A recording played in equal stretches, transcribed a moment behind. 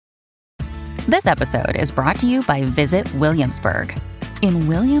This episode is brought to you by Visit Williamsburg. In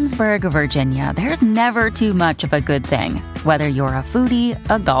Williamsburg, Virginia, there's never too much of a good thing. Whether you're a foodie,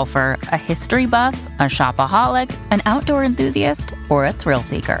 a golfer, a history buff, a shopaholic, an outdoor enthusiast, or a thrill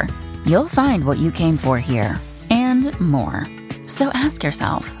seeker, you'll find what you came for here and more. So ask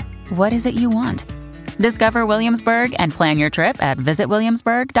yourself, what is it you want? Discover Williamsburg and plan your trip at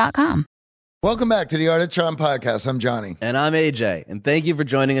visitwilliamsburg.com. Welcome back to the Art of Charm podcast. I'm Johnny. And I'm AJ. And thank you for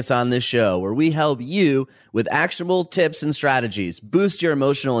joining us on this show where we help you with actionable tips and strategies, boost your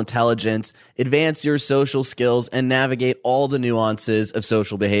emotional intelligence, advance your social skills, and navigate all the nuances of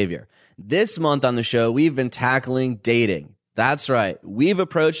social behavior. This month on the show, we've been tackling dating. That's right. We've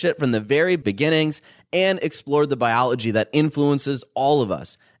approached it from the very beginnings and explored the biology that influences all of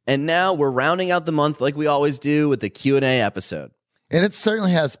us. And now we're rounding out the month like we always do with the Q&A episode. And it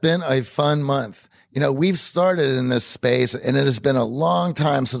certainly has been a fun month. You know, we've started in this space, and it has been a long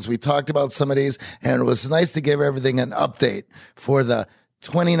time since we talked about some of these, and it was nice to give everything an update for the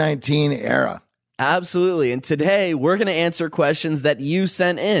 2019 era. Absolutely. And today, we're going to answer questions that you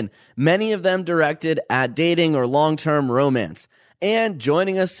sent in, many of them directed at dating or long-term romance. And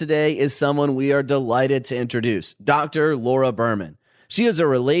joining us today is someone we are delighted to introduce, Dr. Laura Berman. She is a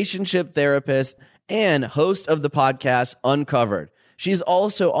relationship therapist and host of the podcast Uncovered. She's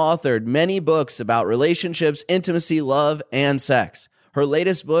also authored many books about relationships, intimacy, love, and sex. Her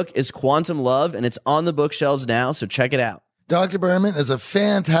latest book is Quantum Love, and it's on the bookshelves now, so check it out. Dr. Berman is a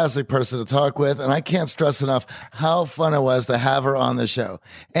fantastic person to talk with, and I can't stress enough how fun it was to have her on the show.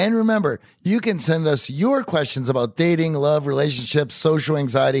 And remember, you can send us your questions about dating, love, relationships, social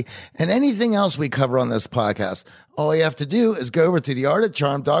anxiety, and anything else we cover on this podcast. All you have to do is go over to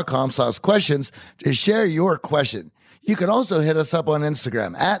theartofcharm.com/questions to share your question. You can also hit us up on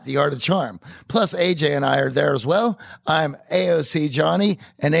Instagram at The Art of Charm. Plus, AJ and I are there as well. I'm AOC Johnny,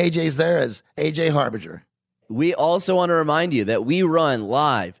 and AJ's there as AJ Harbinger. We also want to remind you that we run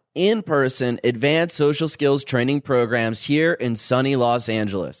live, in-person, advanced social skills training programs here in sunny Los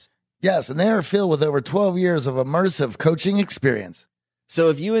Angeles. Yes, and they are filled with over 12 years of immersive coaching experience. So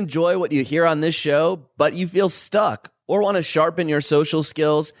if you enjoy what you hear on this show, but you feel stuck or want to sharpen your social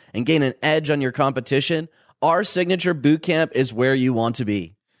skills and gain an edge on your competition, our signature bootcamp is where you want to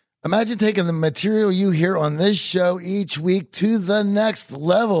be. Imagine taking the material you hear on this show each week to the next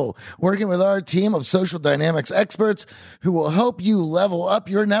level, working with our team of social dynamics experts who will help you level up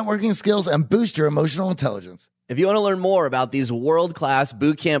your networking skills and boost your emotional intelligence. If you want to learn more about these world-class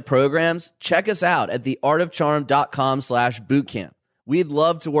bootcamp programs, check us out at theartofcharm.com/bootcamp. We'd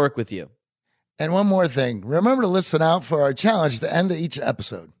love to work with you. And one more thing, remember to listen out for our challenge at the end of each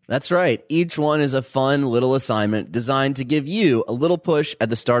episode. That's right. Each one is a fun little assignment designed to give you a little push at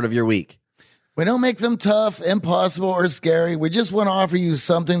the start of your week. We don't make them tough, impossible, or scary. We just want to offer you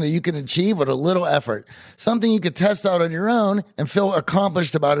something that you can achieve with a little effort, something you could test out on your own and feel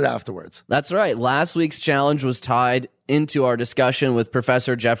accomplished about it afterwards. That's right. Last week's challenge was tied into our discussion with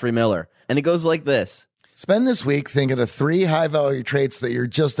Professor Jeffrey Miller, and it goes like this. Spend this week thinking of 3 high-value traits that you're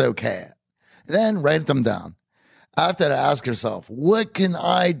just okay at. Then write them down. After that, ask yourself, what can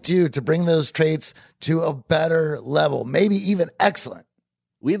I do to bring those traits to a better level, maybe even excellent?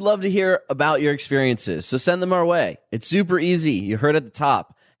 We'd love to hear about your experiences, so send them our way. It's super easy. You heard at the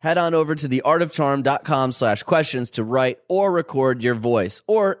top. Head on over to theartofcharm.com/questions to write or record your voice,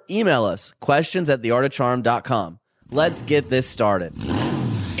 or email us, questions@theartofcharm.com. Let's get this started.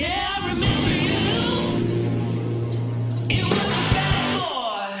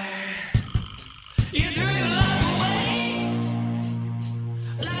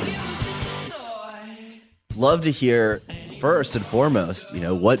 Love to hear, first and foremost,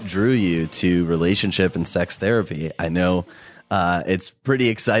 what drew you to relationship and sex therapy. I know it's pretty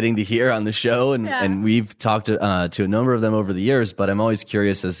exciting to hear on the show, and we've talked to a number of them over the years, but I'm always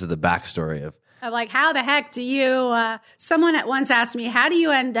curious as to the backstory of. I'm like, how the heck do you, someone at once asked me, how do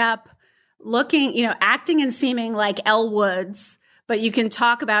you end up looking, acting and seeming like Elle Woods, but you can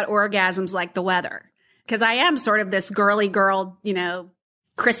talk about orgasms like the weather? Because I am sort of this girly girl,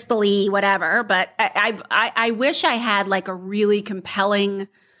 crystally, whatever. But I wish I had like a really compelling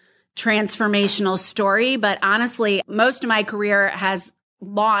transformational story. But honestly, most of my career has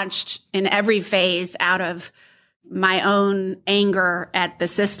launched in every phase out of my own anger at the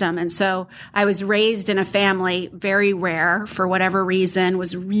system. And so I was raised in a family, very rare for whatever reason,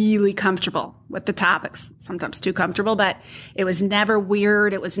 was really comfortable with the topics, sometimes too comfortable, but it was never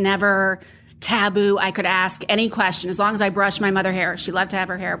weird. It was never taboo. I could ask any question as long as I brushed my mother hair. She loved to have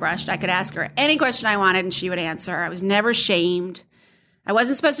her hair brushed. I could ask her any question I wanted and she would answer. I was never shamed. I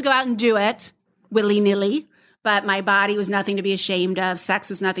wasn't supposed to go out and do it willy-nilly, but my body was nothing to be ashamed of. Sex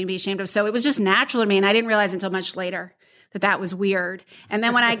was nothing to be ashamed of. So it was just natural to me. And I didn't realize until much later that was weird. And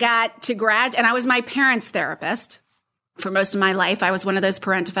then when I got to and I was my parents' therapist for most of my life. I was one of those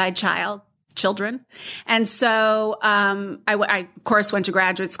parentified children. And so I, of course, went to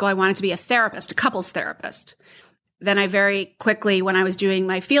graduate school. I wanted to be a therapist, a couples therapist. Then I very quickly, when I was doing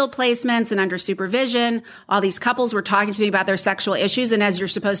my field placements and under supervision, all these couples were talking to me about their sexual issues. And as you're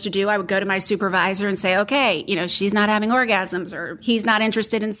supposed to do, I would go to my supervisor and say, okay, she's not having orgasms, or he's not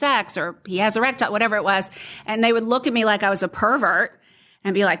interested in sex, or he has erectile, whatever it was. And they would look at me like I was a pervert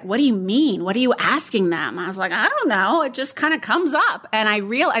and be like, what do you mean? What are you asking them? I was like, I don't know. It just kind of comes up. And I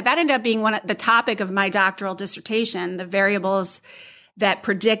realized that ended up being the topic of my doctoral dissertation, the variables that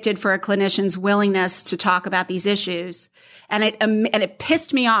predicted for a clinician's willingness to talk about these issues. And it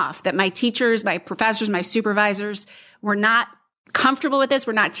pissed me off that my teachers, my professors, my supervisors were not comfortable with this.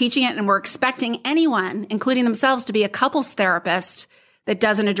 We're not teaching it. And we're expecting anyone, including themselves, to be a couples therapist that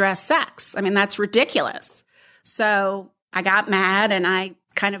doesn't address sex. I mean, that's ridiculous. So I got mad and I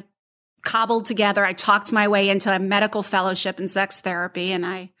kind of cobbled together. I talked my way into a medical fellowship in sex therapy, and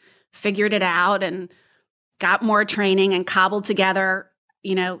I figured it out and got more training and cobbled together,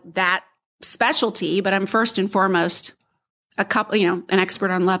 that specialty. But I'm first and foremost an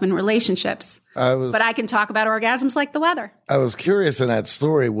expert on love and relationships. But I can talk about orgasms like the weather. I was curious in that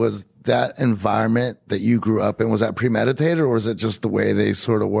story, was that environment that you grew up in, was that premeditated, or was it just the way they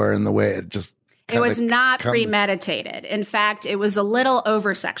sort of were and the way it just It was not premeditated. In fact, it was a little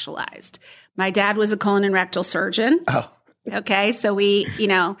over-sexualized. My dad was a colon and rectal surgeon. Oh. Okay. So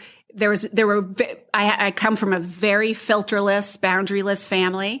I come from a very filterless, boundaryless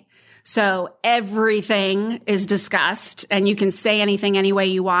family. So everything is discussed, and you can say anything any way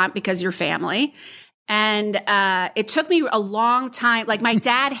you want because you're family. And it took me a long time. Like, my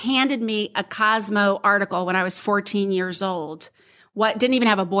dad handed me a Cosmo article when I was 14 years old. Didn't even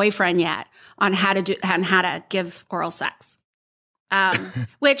have a boyfriend yet, on how to give oral sex,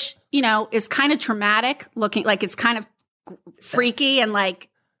 which is kind of traumatic looking. Like, it's kind of freaky and like,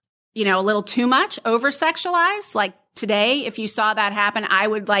 a little too much, over-sexualized. Like, today, if you saw that happen, I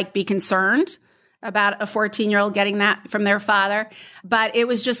would be concerned about a 14-year-old getting that from their father. But it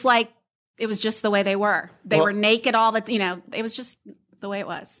was just the way they were. They were naked all the, it was just the way it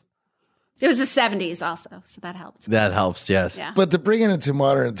was. It was the 70s also, so that helped. That helps, yes. Yeah. But to bring it into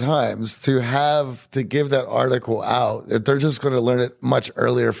modern times, to give that article out, they're just going to learn it much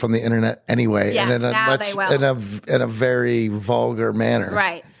earlier from the internet anyway, yeah, and in a very vulgar manner.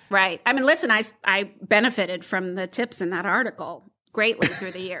 Right. I mean, listen, I benefited from the tips in that article greatly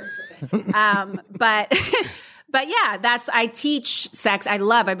through the years. But yeah, I teach sex.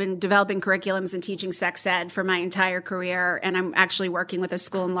 I've been developing curriculums and teaching sex ed for my entire career. And I'm actually working with a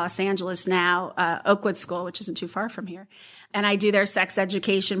school in Los Angeles now, Oakwood School, which isn't too far from here. And I do their sex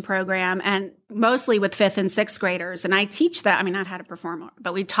education program, and mostly with 5th and 6th graders. And I teach them, not how to perform,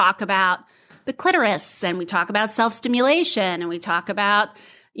 but we talk about the clitoris, and we talk about self-stimulation, and we talk about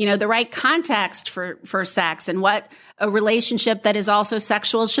the right context for sex, and what a relationship that is also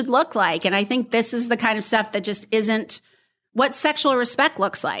sexual should look like. And I think this is the kind of stuff that just isn't what sexual respect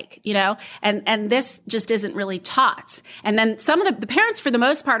looks like, and this just isn't really taught. And then some of the parents, for the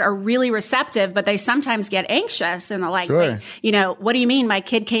most part, are really receptive, but they sometimes get anxious and they're like, sure. What do you mean? My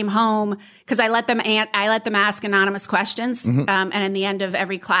kid came home, because I let them ask anonymous questions. Mm-hmm. And in the end of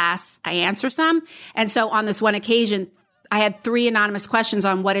every class, I answer some. And so on this one occasion, I had 3 anonymous questions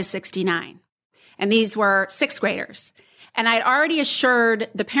on what is 69. And these were 6th graders. And I'd already assured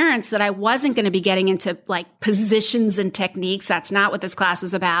the parents that I wasn't going to be getting into positions and techniques. That's not what this class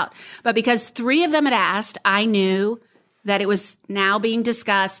was about. But because 3 of them had asked, I knew that it was now being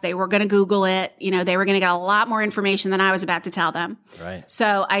discussed. They were going to Google it. They were going to get a lot more information than I was about to tell them. Right.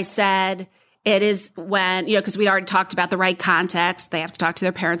 So I said, it is when, because we'd already talked about the right context. They have to talk to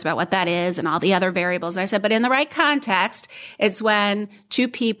their parents about what that is and all the other variables. And I said, but in the right context, it's when 2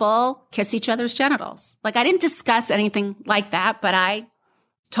 people kiss each other's genitals. I didn't discuss anything like that, but I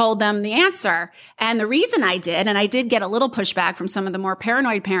told them the answer. And the reason I did, and I did get a little pushback from some of the more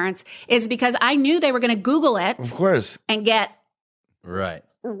paranoid parents, is because I knew they were going to Google it. Of course. And get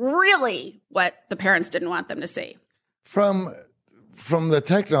really what the parents didn't want them to see. From the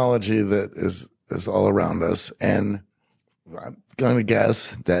technology that is all around us, and I'm going to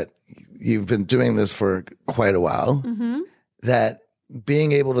guess that you've been doing this for quite a while, Mm-hmm. that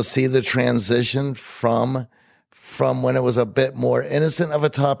being able to see the transition from when it was a bit more innocent of a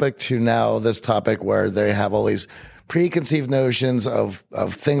topic to now this topic where they have all these preconceived notions of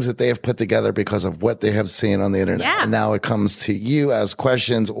things that they have put together because of what they have seen on the internet. Yeah. And now it comes to you as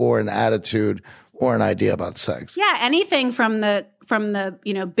questions or an attitude or an idea about sex. Yeah, anything from the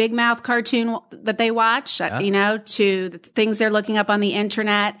big mouth cartoon that they watch, to the things they're looking up on the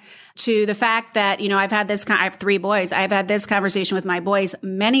internet, to the fact that, I have 3 boys. I've had this conversation with my boys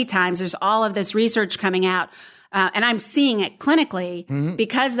many times. There's all of this research coming out. And I'm seeing it clinically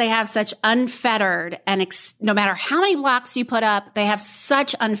because they have such unfettered and no matter how many blocks you put up, they have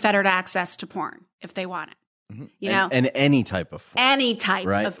such unfettered access to porn if they want it. And any type of porn. Any type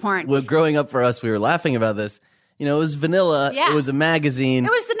of porn. Well, growing up for us, we were laughing about this. It was vanilla. Yes. It was a magazine.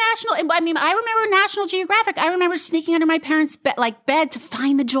 It was the I remember National Geographic. I remember sneaking under my parents' bed to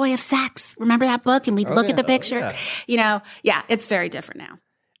find the joy of sex. Remember that book? And we'd look at the picture. It's very different now.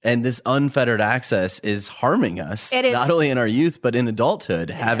 And this unfettered access is harming us, not only in our youth, but in adulthood.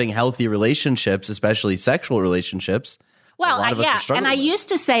 Having healthy relationships, especially sexual relationships. Well, and I used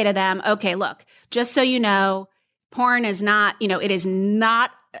to say to them, okay, look, just so you know, porn is not, it is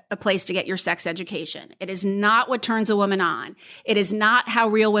not a place to get your sex education. It is not what turns a woman on. It is not how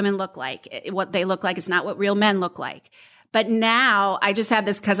real women look like. What they look like is not what real men look like. But now I just had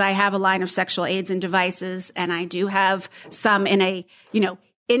this because I have a line of sexual aids and devices, and I do have some in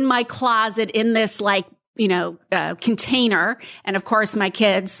in my closet in this container. And of course, my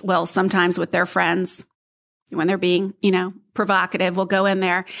kids will sometimes with their friends, when they're being, provocative, will go in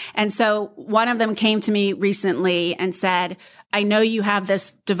there. And so one of them came to me recently and said, I know you have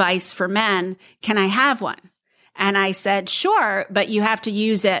this device for men. Can I have one? And I said, sure, but you have to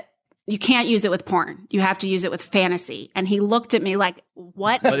use it. You can't use it with porn. You have to use it with fantasy. And he looked at me like,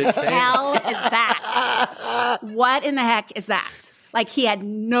 what the hell is that? What in the heck is that? Like he had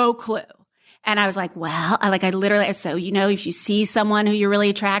no clue. And I was like, well, so, if you see someone who you're really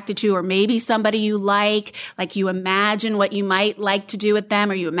attracted to, or maybe somebody you like you imagine what you might like to do with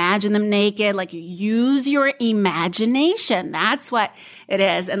them, or you imagine them naked, you use your imagination. That's what it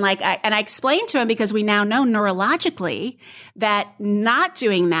is. And I explained to him, because we now know neurologically that not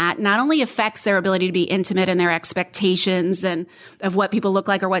doing that not only affects their ability to be intimate and their expectations and of what people look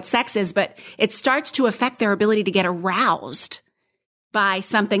like or what sex is, but it starts to affect their ability to get aroused by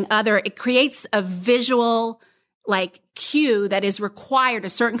something other. It creates a visual cue that is required, a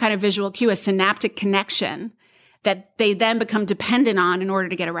certain kind of visual cue, a synaptic connection that they then become dependent on in order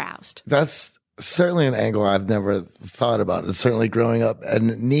to get aroused. That's certainly an angle I've never thought about. It's certainly growing up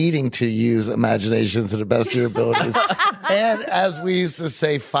and needing to use imagination to the best of your abilities. And as we used to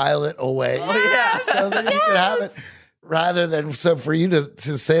say, file it away. Yes, so that you can have it rather than, so for you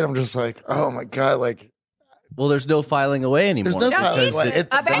to say it, I'm just like, oh my God, well, there's no filing away anymore. There's no filing away.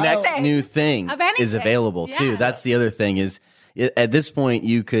 The next new thing is available too. That's the other thing is, at this point,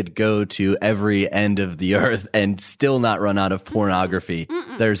 you could go to every end of the earth and still not run out of pornography.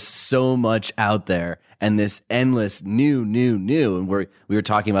 There's so much out there, and this endless new. And we were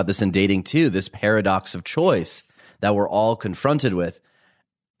talking about this in dating too, this paradox of choice that we're all confronted with.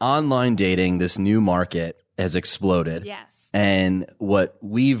 Online dating, this new market, has exploded. Yes. And what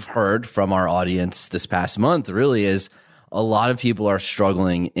we've heard from our audience this past month really is a lot of people are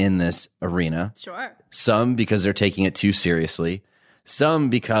struggling in this arena. Sure. Some because they're taking it too seriously. Some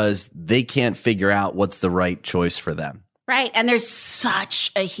because they can't figure out what's the right choice for them. Right. And there's such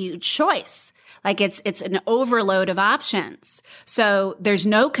a huge choice. It's an overload of options. So there's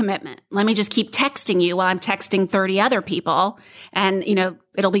no commitment. Let me just keep texting you while I'm texting 30 other people. And,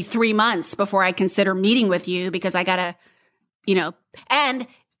 it'll be 3 months before I consider meeting with you because I gotta, and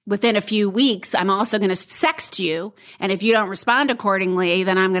within a few weeks, I'm also going to sext you. And if you don't respond accordingly,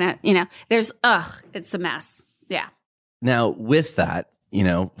 then I'm going to, it's a mess. Yeah. Now with that,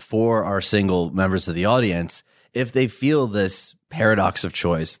 for our single members of the audience, if they feel this paradox of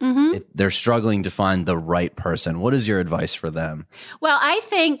choice, they're struggling to find the right person, what is your advice for them? Well, I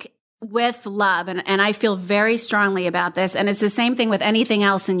think with love, and I feel very strongly about this, and it's the same thing with anything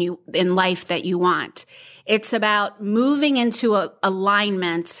else in life that you want. It's about moving into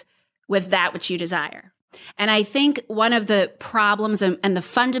alignment with that which you desire. And I think one of the problems and the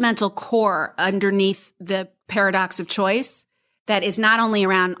fundamental core underneath the paradox of choice that is not only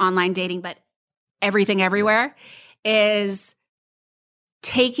around online dating, but everything everywhere, is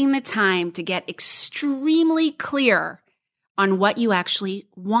taking the time to get extremely clear on what you actually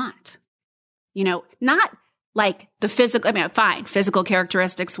want. Not like the physical, fine, physical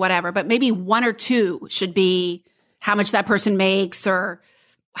characteristics, whatever, but maybe 1 or 2 should be how much that person makes or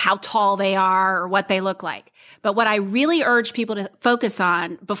how tall they are or what they look like. But what I really urge people to focus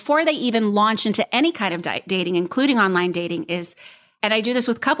on before they even launch into any kind of dating, including online dating, is, and I do this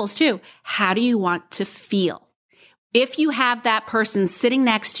with couples too, how do you want to feel? If you have that person sitting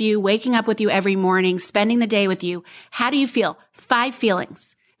next to you, waking up with you every morning, spending the day with you, how do you feel? 5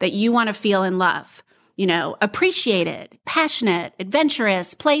 feelings that you want to feel in love, you know, appreciated, passionate,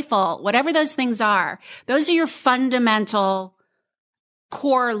 adventurous, playful, whatever those things are, those are your fundamental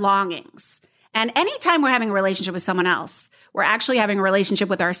core longings. And anytime we're having a relationship with someone else, we're actually having a relationship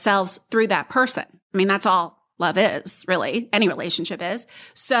with ourselves through that person. I mean, that's all love is, really. Any relationship is.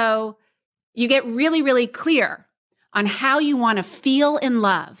 So you get really, really clear on how you want to feel in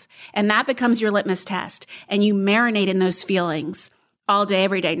love. And that becomes your litmus test. And you marinate in those feelings all day,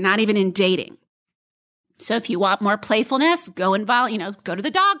 every day, not even in dating. So if you want more playfulness, go to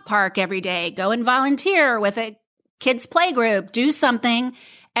the dog park every day, go and volunteer with a kids play group, do something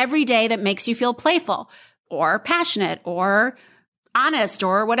every day that makes you feel playful or passionate or honest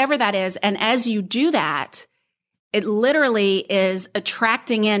or whatever that is. And as you do that, it literally is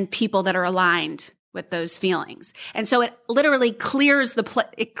attracting in people that are aligned with those feelings. And so it literally clears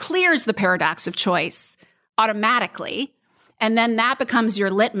the paradox of choice automatically. And then that becomes your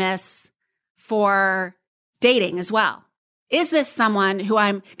litmus for dating as well. Is this someone who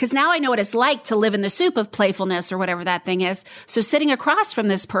because now I know what it's like to live in the soup of playfulness or whatever that thing is. So sitting across from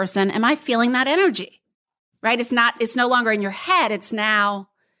this person, am I feeling that energy? Right? It's no longer in your head. It's now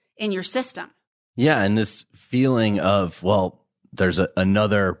in your system. Yeah. And this feeling of, well, there's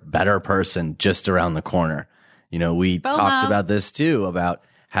another better person just around the corner. You know, we talked about this too, about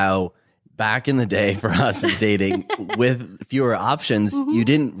how back in the day for us in dating with fewer options, you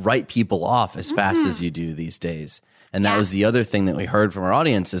didn't write people off as fast as you do these days. And that was the other thing that we heard from our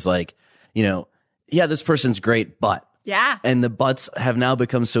audience is like, you know, yeah, this person's great, but. Yeah. And the buts have now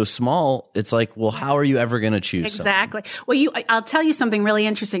become so small. It's like, well, how are you ever going to choose Exactly. Well, I'll tell you something really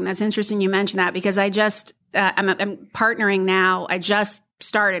interesting. That's interesting you mentioned that because I just, I'm partnering now. I just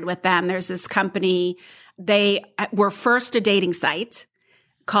started with them. There's this company. They were first a dating site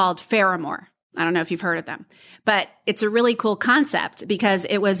called Faramore. I don't know if you've heard of them, but it's a really cool concept because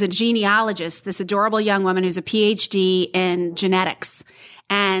it was a genealogist, this adorable young woman who's a PhD in genetics.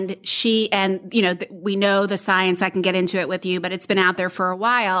 And we know the science, I can get into it with you, but it's been out there for a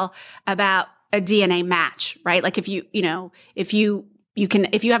while about a DNA match, right? Like if you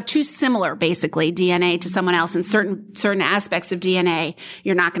have too similar basically DNA to someone else in certain aspects of DNA,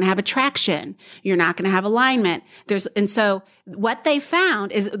 you're not going to have attraction. You're not going to have alignment. And so what they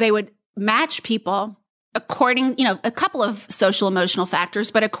found is they would match people according, a couple of social emotional factors,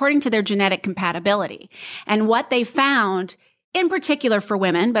 but according to their genetic compatibility. And what they found in particular for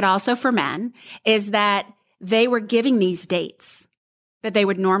women, but also for men, is that they were giving these dates that they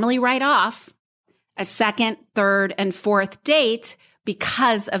would normally write off a second, third, and fourth date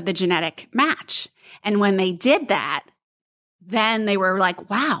because of the genetic match. And when they did that, then they were like,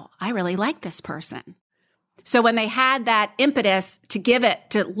 wow, I really like this person. So when they had that impetus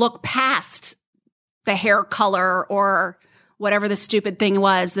to look past the hair color or whatever the stupid thing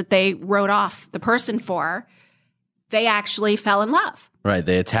was that they wrote off the person for, they actually fell in love. Right.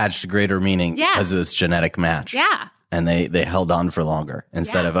 They attached greater meaning because of this genetic match. Yeah. And they held on for longer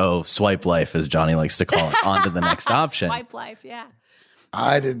instead of, swipe life, as Johnny likes to call it, on to the next option. Swipe life, yeah.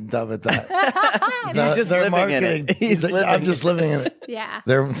 I didn't dub it that. He's just living in it. I'm just living in it. Yeah.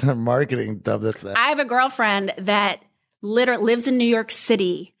 Their marketing dubbed it that. I have a girlfriend that lives in New York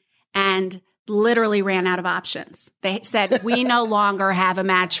City and literally ran out of options. They said, we no longer have a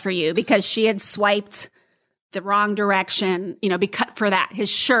match for you because she had swiped the wrong direction, because for that, his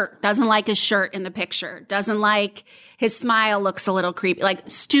shirt, doesn't like his shirt in the picture, doesn't like his smile looks a little creepy, like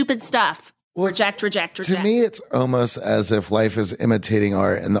stupid stuff. Reject. To me, it's almost as if life is imitating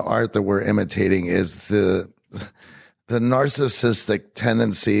art, and the art that we're imitating is the narcissistic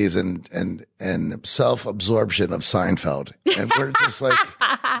tendencies and self-absorption of Seinfeld. And we're just like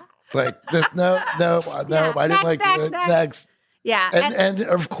no, I didn't like it. Next. Yeah. And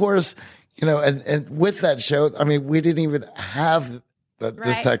of course, and with that show, I mean, we didn't even have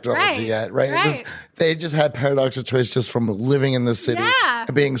this technology yet, right? They just had paradox of choice just from living in the city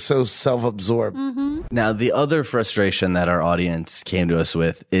and being so self-absorbed. Mm-hmm. Now, the other frustration that our audience came to us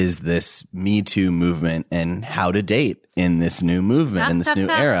with is this Me Too movement and how to date in this new movement, in this new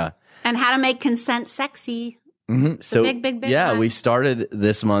era. And how to make consent sexy. Mm-hmm. So, big yeah, one. we started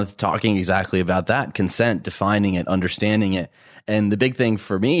this month talking exactly about that, consent, defining it, understanding it. And the big thing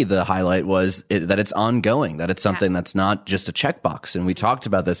for me, the highlight was that it's ongoing, that it's something that's not just a checkbox. And we talked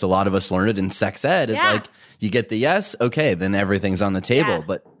about this. A lot of us learned it in sex ed. It's like, you get the yes, okay, then everything's on the table. Yeah.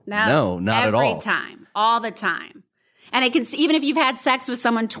 But no, not at all. Every time, all the time. And it can, even if you've had sex with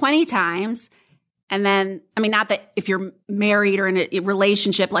someone 20 times, and then, I mean, not that if you're married or in a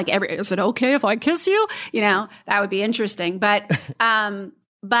relationship, like is it okay if I kiss you? That would be interesting. But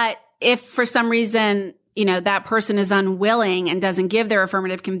if for some reason that person is unwilling and doesn't give their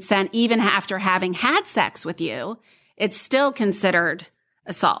affirmative consent, even after having had sex with you, it's still considered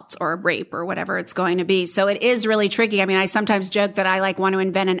assault or rape or whatever it's going to be. So it is really tricky. I mean, I sometimes joke that I want to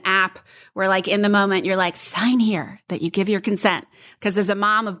invent an app where in the moment you're sign here that you give your consent. Because as a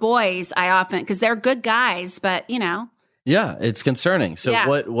mom of boys, I often, because they're good guys, but Yeah, it's concerning. So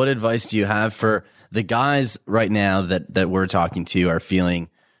what advice do you have for the guys right now that we're talking to are feeling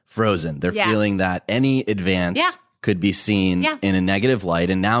frozen? They're feeling that any advance could be seen in a negative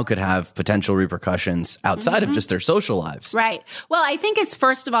light and now could have potential repercussions outside of just their social lives. Right. Well, I think it's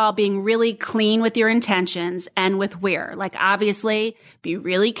first of all being really clean with your intentions and with where. Obviously, be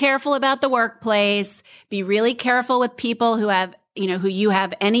really careful about the workplace. Be really careful with people who have, who you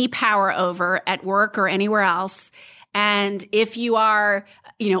have any power over at work or anywhere else. And if you are,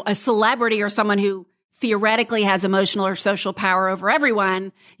 a celebrity or someone who theoretically has emotional or social power over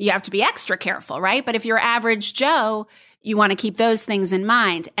everyone, you have to be extra careful, right? But if you're average Joe, you want to keep those things in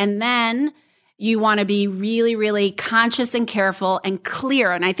mind. And then you want to be really, really conscious and careful and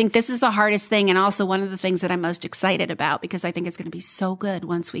clear. And I think this is the hardest thing. And also one of the things that I'm most excited about, because I think it's going to be so good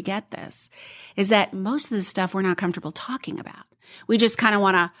once we get this, is that most of the stuff we're not comfortable talking about. We just kind of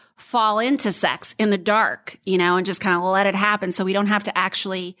want to fall into sex in the dark, and just kind of let it happen. So we don't have to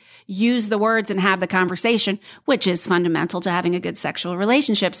actually use the words and have the conversation, which is fundamental to having a good sexual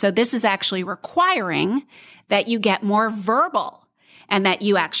relationship. So this is actually requiring that you get more verbal and that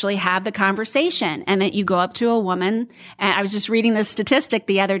you actually have the conversation and that you go up to a woman. And I was just reading this statistic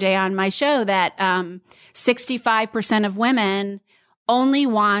the other day on my show that 65% of women only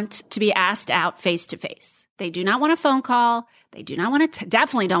want to be asked out face to face. They do not want a phone call. They do not want to,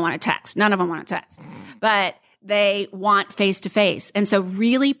 definitely don't want to text. None of them want to text, but they want face to face. And so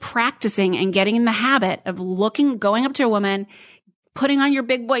really practicing and getting in the habit of going up to a woman, putting on your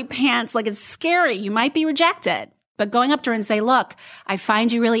big boy pants, it's scary. You might be rejected, but going up to her and say, look, I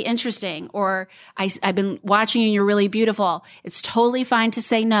find you really interesting, or I've been watching you and you're really beautiful. It's totally fine to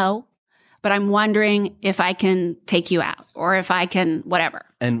say no, but I'm wondering if I can take you out or if I can whatever.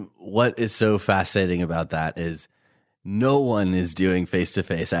 And what is so fascinating about that is no one is doing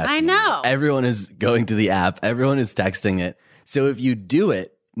face-to-face asking. I know. Everyone is going to the app. Everyone is texting it. So if you do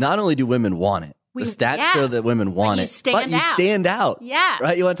it, not only do women want it, the stats show that women want it, but you stand out. Yeah.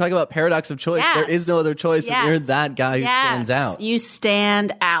 Right? You want to talk about paradox of choice. Yes. There is no other choice. Yes. If you're that guy who stands out. You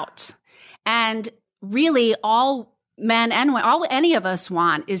stand out. And really all men and women, all any of us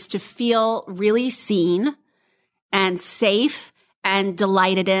want is to feel really seen and safe and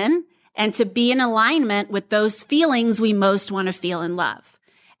delighted in, and to be in alignment with those feelings we most want to feel in love.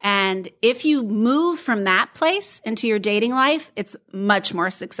 And if you move from that place into your dating life, it's much more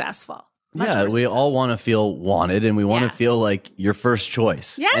successful. We all want to feel wanted, and we want to feel like your first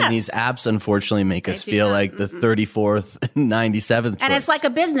choice. Yes. And these apps, unfortunately, make us feel like the 34th, 97th choice. And it's like a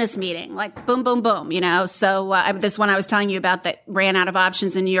business meeting, boom, boom, boom, So this one I was telling you about that ran out of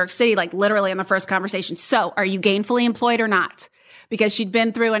options in New York City, literally in the first conversation. So are you gainfully employed or not? Because she'd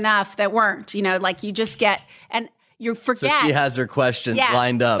been through enough that weren't, you just get, and you forget. So she has her questions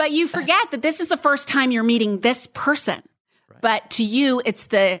lined up. But you forget that this is the first time you're meeting this person. Right. But to you, it's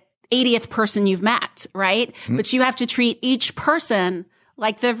the 80th person you've met, right? Mm-hmm. But you have to treat each person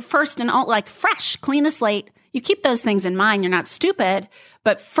like the first and only, fresh, clean the slate. You keep those things in mind. You're not stupid,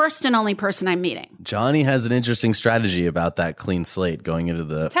 but first and only person I'm meeting. Johnny has an interesting strategy about that clean slate going into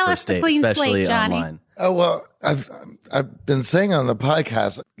the first date, especially online. Oh, well, I've been saying on the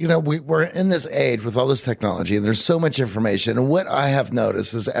podcast, we're in this age with all this technology and there's so much information. And what I have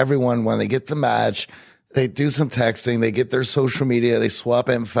noticed is everyone, when they get the match, they do some texting, they get their social media, they swap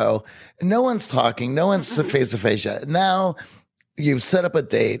info. And no one's talking. No one's face to face yet. Now you've set up a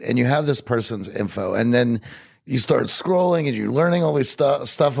date and you have this person's info, and then you start scrolling and you're learning all this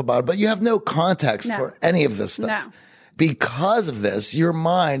stuff about it, but you have no context for any of this stuff. No. Because of this, your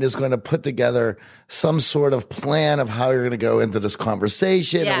mind is going to put together some sort of plan of how you're going to go into this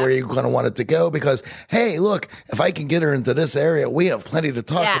conversation and where you're going to want it to go. Because, hey, look, if I can get her into this area, we have plenty to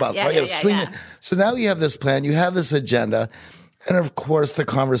talk about. So I got to swing it. So now you have this plan, you have this agenda. And of course, the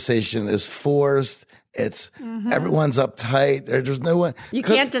conversation is forced. It's everyone's uptight. There's no one. You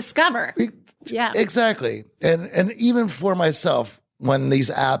can't discover. Exactly. And even for myself, when these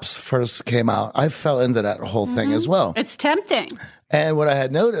apps first came out, I fell into that whole thing as well. It's tempting. And what I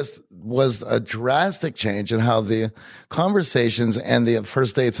had noticed was a drastic change in how the conversations and the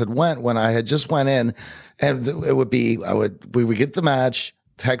first dates had went when I had just went in, and it would be, we would get the match,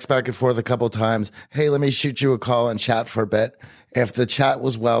 text back and forth a couple of times. Hey, let me shoot you a call and chat for a bit. If the chat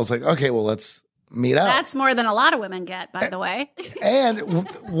was well, it's like, okay, well, let's meet up. That's more than a lot of women get, by the way. And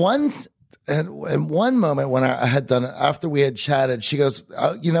one And in one moment when I had done it, after we had chatted, she goes,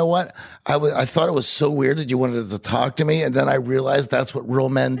 you know what? I thought it was so weird that you wanted to talk to me. And then I realized that's what real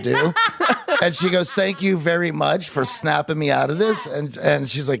men do. And she goes, thank you very much for snapping me out of this. And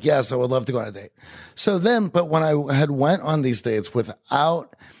she's like, yes, I would love to go on a date. So then, but when I had went on these dates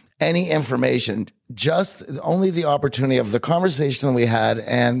without any information, just only the opportunity of the conversation that we had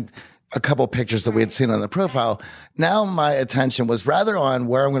and a couple pictures that we had seen on the profile. Now my attention was rather on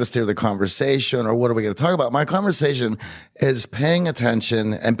where I'm going to steer the conversation or what are we going to talk about. My conversation is paying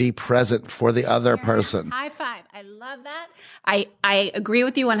attention and be present for the other person. High five. I love that. I agree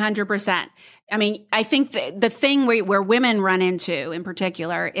with you 100%. I mean, I think the thing where women run into in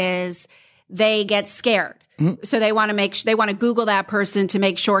particular is they get scared. So they want to Google that person to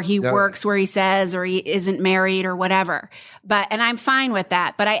make sure he works where he says or he isn't married or whatever. And I'm fine with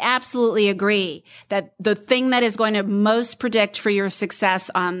that. But I absolutely agree that the thing that is going to most predict for your success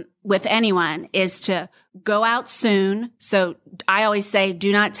with anyone is to go out soon. So I always say,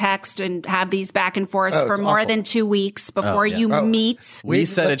 do not text and have these back and forths for more than 2 weeks before you meet. We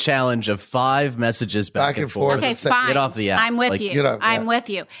set a challenge of 5 messages back and forth. Okay, fine. Get off the app. I'm with you. I'm with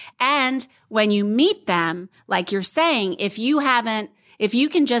you. And when you meet them, like you're saying, if you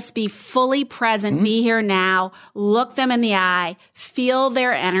can just be fully present, be here now, look them in the eye, feel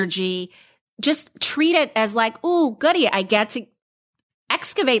their energy, just treat it as like, ooh, goody, I get to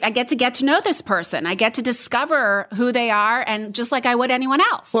excavate. I get to know this person. I get to discover who they are, and just like I would anyone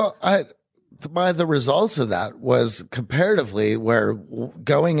else. Well, by the results of that was comparatively where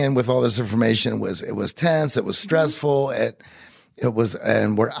going in with all this information it was tense, it was stressful, it was,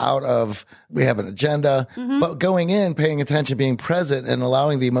 and we have an agenda, but going in, paying attention, being present, and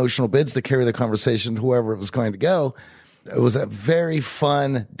allowing the emotional bids to carry the conversation to whoever it was going to go. It was a very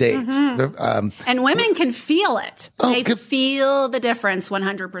fun date. And women can feel it. They feel the difference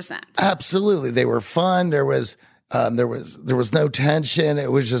 100%. Absolutely. They were fun. There was no tension.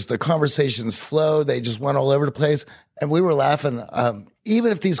 It was just the conversations flowed. They just went all over the place. And we were laughing.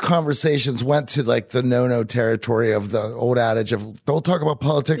 Even if these conversations went to like the no-no territory of the old adage of don't talk about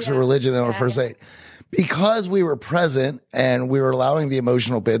politics or religion on a first date, because we were present and we were allowing the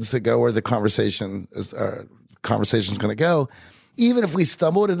emotional bids to go where the conversation's going to go. Even if we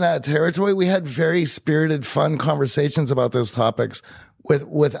stumbled in that territory, we had very spirited, fun conversations about those topics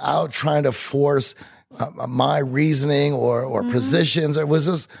without trying to force my reasoning or positions. It was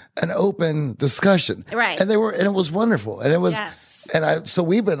just an open discussion. Right. And it was wonderful. And it was, so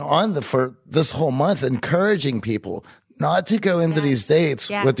we've been on for this whole month encouraging people not to go into these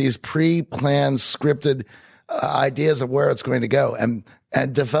dates with these pre-planned, scripted ideas of where it's going to go and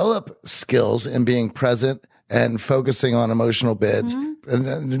develop skills in being present and focusing on emotional bids. And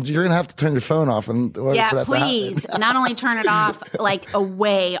then you're going to have to turn your phone off. And please. Not only turn it off, like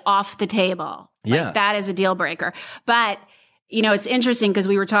away off the table. Like, that is a deal breaker. But, it's interesting because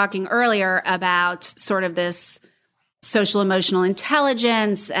we were talking earlier about sort of this social emotional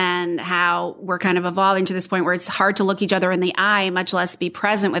intelligence and how we're kind of evolving to this point where it's hard to look each other in the eye, much less be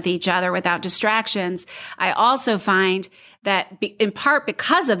present with each other without distractions. I also find that in part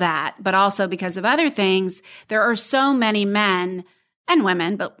because of that, but also because of other things, there are so many men and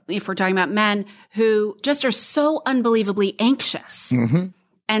women, but if we're talking about men, who just are so unbelievably anxious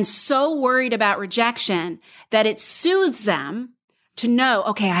and so worried about rejection that it soothes them to know,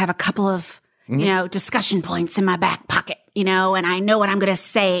 okay, I have a couple of discussion points in my back pocket, and I know what I'm going to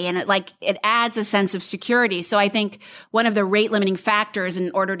say. And it adds a sense of security. So I think one of the rate limiting factors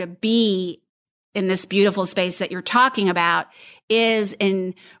in order to be in this beautiful space that you're talking about is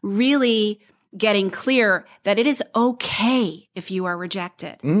in really getting clear that it is okay if you are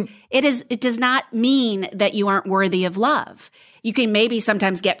rejected. It does not mean that you aren't worthy of love. You can maybe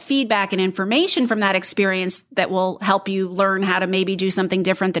sometimes get feedback and information from that experience that will help you learn how to maybe do something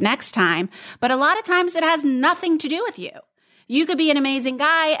different the next time. But a lot of times it has nothing to do with you. You could be an amazing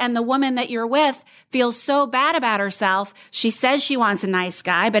guy and the woman that you're with feels so bad about herself. She says she wants a nice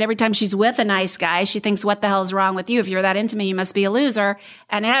guy, but every time she's with a nice guy, she thinks, what the hell's wrong with you? If you're that into me, you must be a loser.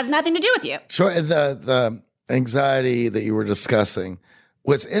 And it has nothing to do with you. Sure. The anxiety that you were discussing,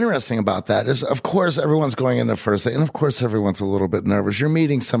 what's interesting about that is, of course, everyone's going in the first date, and of course, everyone's a little bit nervous. You're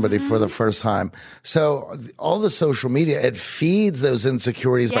meeting somebody for the first time. So all the social media, it feeds those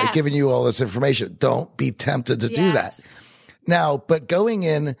insecurities by giving you all this information. Don't be tempted to do that. Now, but going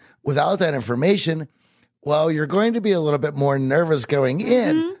in without that information, well, you're going to be a little bit more nervous going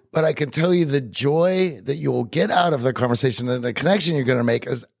in, but I can tell you the joy that you will get out of the conversation and the connection you're going to make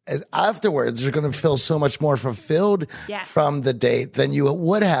is afterwards, you're going to feel so much more fulfilled from the date than you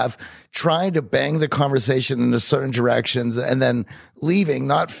would have trying to bang the conversation into certain directions and then leaving,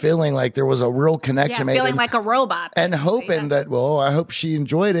 not feeling like there was a real connection made. Feeling like a robot. And hoping that, well, I hope she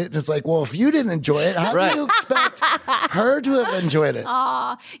enjoyed it. And it's like, well, if you didn't enjoy it, how do you expect her to have enjoyed it?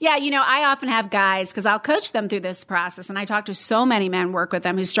 Yeah, I often have guys, because I'll coach them through this process, and I talk to so many men, work with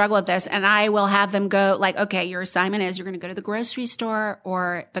them who struggle with this, and I will have them go like, okay, your assignment is you're going to go to the grocery store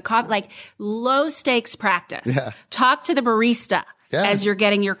or the coffee, like low stakes practice. Yeah. Talk to the barista. As you're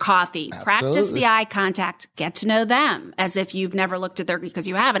getting your coffee. Absolutely. Practice the eye contact. Get to know them as if you've never looked at because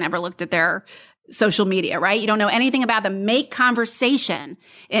you haven't ever looked at their social media, right? You don't know anything about them. Make conversation.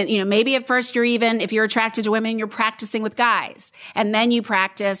 And, maybe at first if you're attracted to women, you're practicing with guys. And then you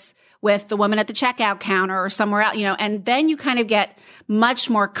practice with the woman at the checkout counter or somewhere else, and then you kind of get much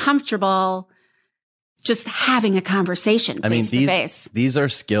more comfortable just having a conversation face to face. These are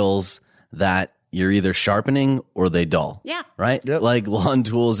skills that you're either sharpening or they dull. Yeah. Right? Yep. Like lawn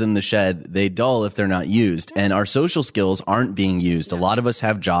tools in the shed, they dull if they're not used. And our social skills aren't being used. A lot of us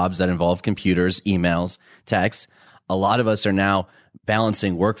have jobs that involve computers, emails, texts. A lot of us are now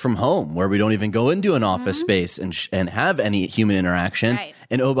balancing work from home where we don't even go into an office space and have any human interaction. Right.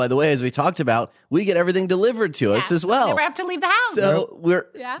 And oh, by the way, as we talked about, we get everything delivered to us as well. Never have to leave the house. So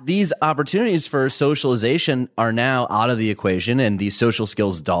these opportunities for socialization are now out of the equation and these social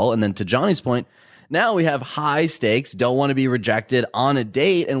skills dull. And then to Johnny's point, now we have high stakes, don't want to be rejected on a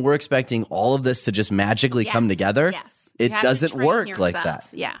date, and we're expecting all of this to just magically come together. Yes. It doesn't work like that.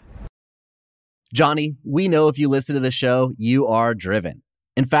 Yeah. Johnny, we know if you listen to the show, you are driven.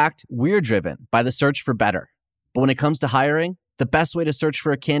 In fact, we're driven by the search for better. But when it comes to hiring, the best way to search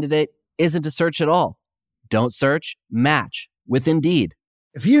for a candidate isn't to search at all. Don't search, match with Indeed.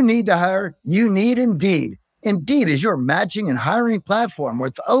 If you need to hire, you need Indeed. Indeed is your matching and hiring platform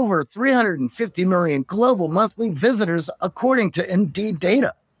with over 350 million global monthly visitors, according to Indeed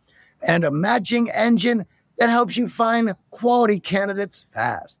data, and a matching engine that helps you find quality candidates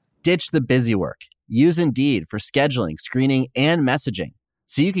fast. Ditch the busy work. Use Indeed for scheduling, screening, and messaging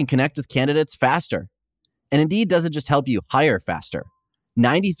so you can connect with candidates faster. And Indeed doesn't just help you hire faster.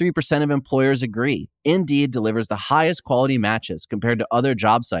 93% of employers agree Indeed delivers the highest quality matches compared to other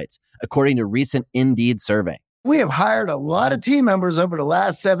job sites, according to recent Indeed survey. We have hired a lot of team members over the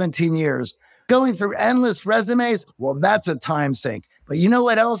last 17 years. Going through endless resumes, well, that's a time sink. But you know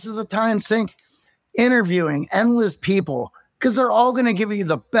what else is a time sink? Interviewing endless people, because they're all going to give you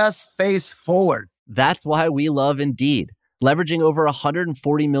the best face forward. That's why we love Indeed, leveraging over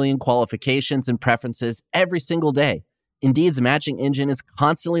 140 million qualifications and preferences every single day. Indeed's matching engine is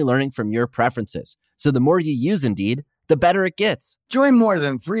constantly learning from your preferences. So the more you use Indeed, the better it gets. Join more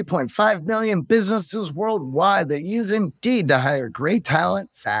than 3.5 million businesses worldwide that use Indeed to hire great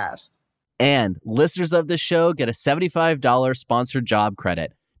talent fast. And listeners of this show get a $75 sponsored job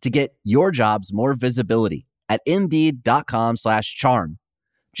credit to get your jobs more visibility at Indeed.com/charm.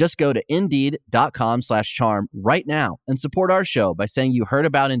 Just go to Indeed.com/charm right now and support our show by saying you heard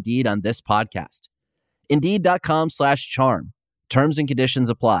about Indeed on this podcast. Indeed.com/charm. Terms and conditions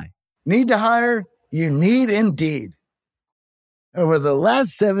apply. Need to hire? You need Indeed. Over the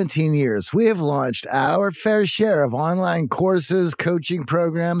last 17 years, we have launched our fair share of online courses, coaching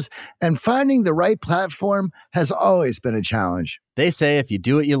programs, and finding the right platform has always been a challenge. They say if you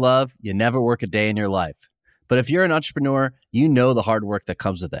do what you love, you never work a day in your life. But if you're an entrepreneur, you know the hard work that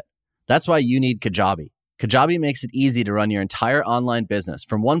comes with it. That's why you need Kajabi. Kajabi makes it easy to run your entire online business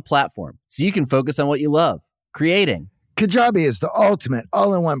from one platform so you can focus on what you love, creating. Kajabi is the ultimate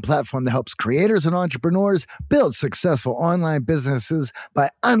all-in-one platform that helps creators and entrepreneurs build successful online businesses by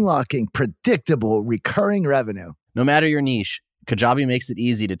unlocking predictable, recurring revenue. No matter your niche, Kajabi makes it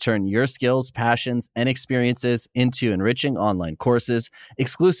easy to turn your skills, passions, and experiences into enriching online courses,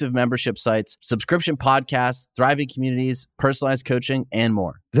 exclusive membership sites, subscription podcasts, thriving communities, personalized coaching, and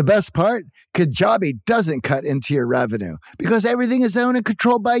more. The best part? Kajabi doesn't cut into your revenue because everything is owned and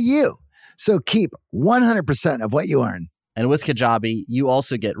controlled by you. So keep 100% of what you earn. And with Kajabi, you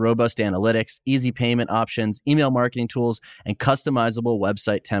also get robust analytics, easy payment options, email marketing tools, and customizable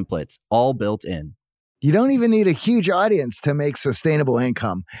website templates, all built in. You don't even need a huge audience to make sustainable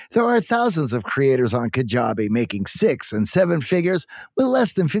income. There are thousands of creators on Kajabi making 6 and 7 figures with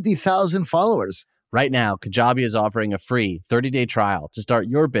less than 50,000 followers. Right now, Kajabi is offering a free 30-day trial to start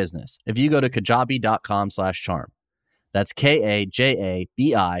your business if you go to kajabi.com/charm. That's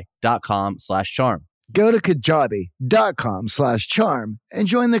KAJABI.com/charm. Go to kajabi.com/charm and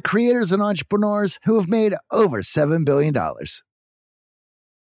join the creators and entrepreneurs who have made over $7 billion.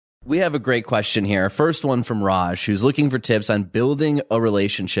 We have a great question here. First one from Raj, who's looking for tips on building a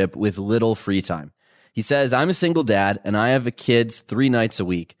relationship with little free time. He says, I'm a single dad and I have kids 3 nights a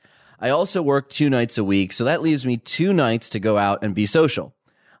week. I also work 2 nights a week, so that leaves me 2 nights to go out and be social.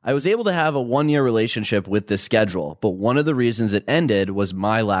 I was able to have a 1-year relationship with this schedule, but one of the reasons it ended was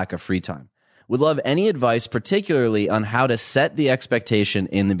my lack of free time. Would love any advice, particularly on how to set the expectation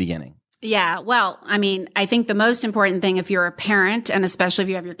in the beginning. Yeah, well, I mean, I think the most important thing if you're a parent, and especially if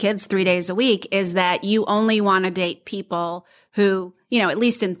you have your kids 3 days a week, is that you only want to date people who, at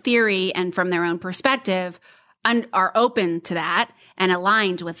least in theory and from their own perspective, are open to that and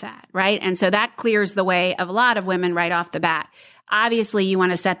aligned with that, right? And so that clears the way of a lot of women right off the bat. Obviously, you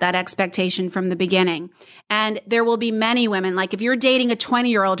want to set that expectation from the beginning. And there will be many women, like if you're dating a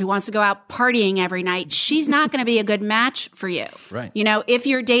 20-year-old who wants to go out partying every night, she's not going to be a good match for you. Right. If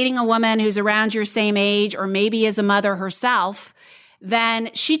you're dating a woman who's around your same age or maybe is a mother herself,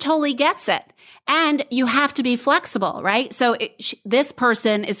 then she totally gets it. And you have to be flexible, right? So this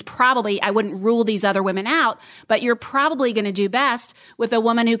person is probably, I wouldn't rule these other women out, but you're probably going to do best with a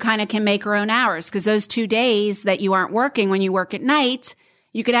woman who kind of can make her own hours, because those 2 days that you aren't working when you work at night,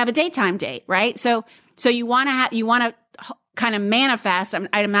 you could have a daytime date, right? So you want to kind of manifest.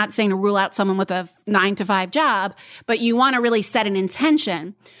 I'm not saying to rule out someone with a 9-to-5 job, but you want to really set an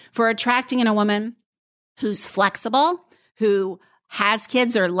intention for attracting in a woman who's flexible, who has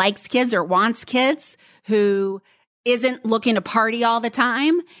kids or likes kids or wants kids, who isn't looking to party all the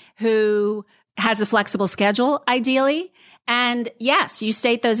time, who has a flexible schedule, ideally. And yes, you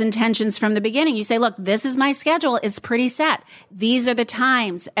state those intentions from the beginning. You say, look, this is my schedule. It's pretty set. These are the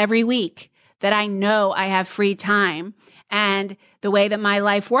times every week that I know I have free time. And the way that my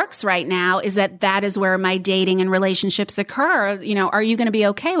life works right now is that is where my dating and relationships occur. Are you going to be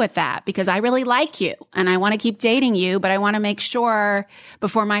okay with that? Because I really like you and I want to keep dating you, but I want to make sure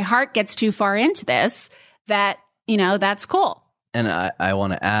before my heart gets too far into this that, that's cool. And I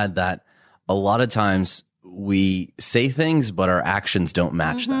want to add that a lot of times we say things, but our actions don't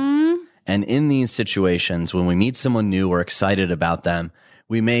match them. And in these situations, when we meet someone new, we're excited about them,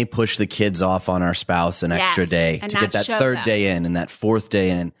 we may push the kids off on our spouse an extra day to get that 3rd day in and that 4th day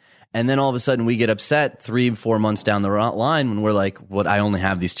in. And then all of a sudden we get upset 3-4 months down the line when we're like, I only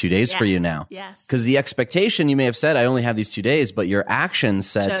have these 2 days for you now. Yes. Because the expectation, you may have said, I only have these 2 days, but your actions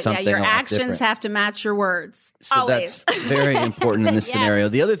said something your a lot actions different. Have to match your words. So always. That's very important in this scenario.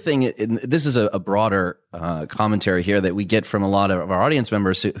 The other thing, and this is a broader commentary here that we get from a lot of our audience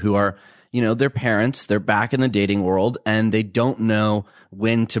members who are, they're parents, they're back in the dating world, and they don't know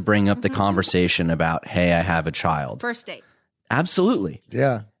when to bring up the conversation about, hey, I have a child. First date. Absolutely.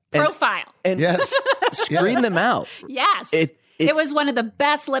 Yeah. Profile. And Yes. screen them out. Yes. It was one of the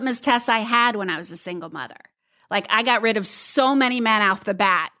best litmus tests I had when I was a single mother. Like, I got rid of so many men off the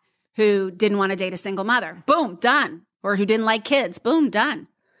bat who didn't want to date a single mother. Boom, done. Or who didn't like kids. Boom, done.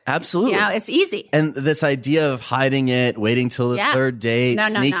 Absolutely. It's easy. And this idea of hiding it, waiting till the 3rd date,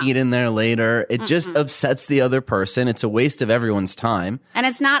 sneaking it in there later, it just upsets the other person. It's a waste of everyone's time. And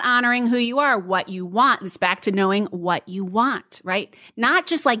it's not honoring who you are, what you want. It's back to knowing what you want, right? Not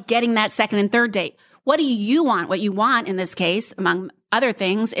just like getting that 2nd and 3rd date. What do you want? What you want in this case, among other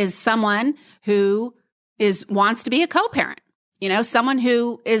things, is someone who wants to be a co-parent. Someone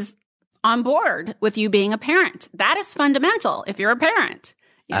who is on board with you being a parent. That is fundamental if you're a parent.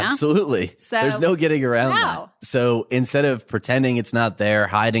 Absolutely. So, there's no getting around that. So instead of pretending it's not there,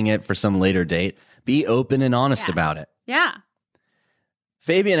 hiding it for some later date, be open and honest about it. Yeah.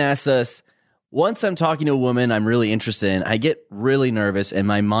 Fabian asks us, once I'm talking to a woman I'm really interested in, I get really nervous and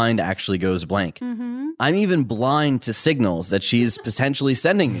my mind actually goes blank. I'm even blind to signals that she's potentially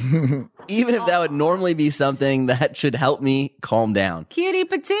sending me, even if that would normally be something that should help me calm down. Cutie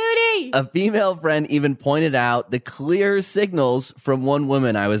patootie. A female friend even pointed out the clear signals from one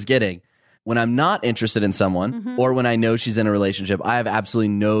woman I was getting. When I'm not interested in someone or when I know she's in a relationship, I have absolutely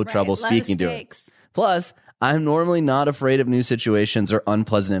no trouble speaking to her. Plus, I'm normally not afraid of new situations or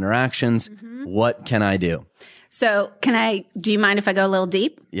unpleasant interactions. What can I do? So do you mind if I go a little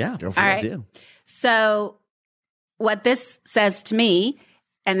deep? Yeah, go for All it. right. Do. So what this says to me,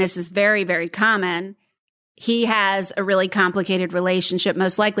 and this is very, very common, he has a really complicated relationship,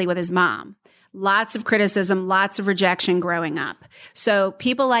 most likely with his mom. Lots of criticism, lots of rejection growing up. So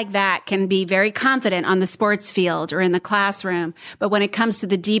people like that can be very confident on the sports field or in the classroom. But when it comes to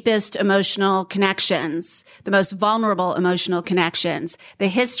the deepest emotional connections, the most vulnerable emotional connections, the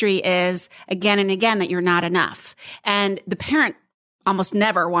history is again and again that you're not enough. And the parent almost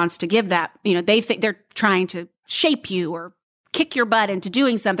never wants to give that. They think they're trying to shape you or kick your butt into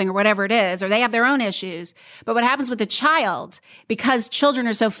doing something or whatever it is, or they have their own issues. But what happens with a child, because children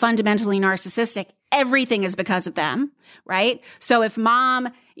are so fundamentally narcissistic, everything is because of them, right? So if mom,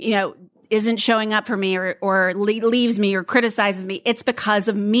 isn't showing up for me or leaves me or criticizes me, it's because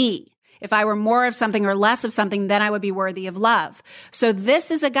of me. If I were more of something or less of something, then I would be worthy of love. So this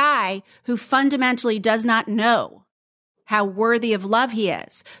is a guy who fundamentally does not know how worthy of love he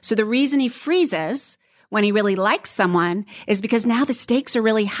is. So the reason he freezes when he really likes someone is because now the stakes are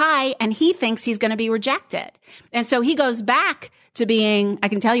really high and he thinks he's going to be rejected. And so he goes back to being, I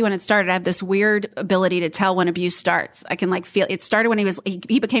can tell you when it started. I have this weird ability to tell when abuse starts. I can feel it started when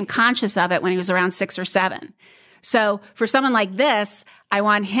he became conscious of it when he was around 6 or 7. So for someone like this, I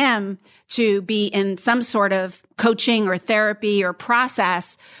want him to be in some sort of coaching or therapy or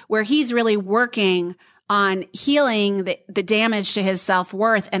process where he's really working on healing the damage to his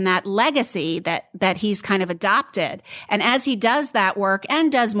self-worth and that legacy that he's kind of adopted. And as he does that work and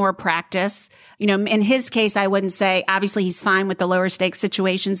does more practice, in his case, I wouldn't say, obviously he's fine with the lower stakes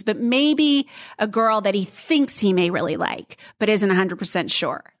situations, but maybe a girl that he thinks he may really like, but isn't 100%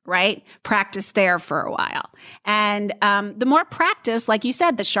 sure, right? Practice there for a while. And the more practice, like you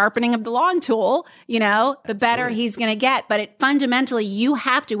said, the sharpening of the lawn tool, the better he's going to get. But fundamentally, you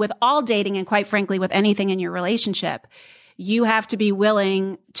have to, with all dating and quite frankly, with anything in your relationship, you have to be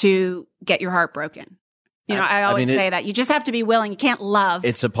willing to get your heart broken. I always say that. You just have to be willing. You can't love.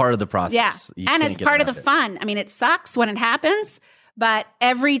 It's a part of the process. Yeah. And it's part of the fun. It sucks when it happens, but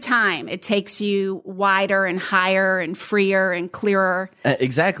every time it takes you wider and higher and freer and clearer.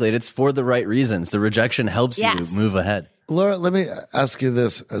 Exactly. And it's for the right reasons. The rejection helps you move ahead. Laura, let me ask you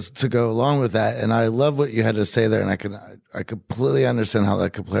this to go along with that. And I love what you had to say there. And I completely understand how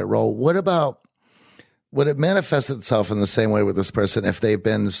that could play a role. What about, would it manifest itself in the same way with this person if they've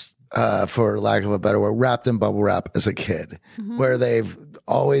been, for lack of a better word, wrapped in bubble wrap as a kid, where they've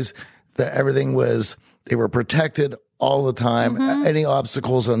always, they were protected all the time. Any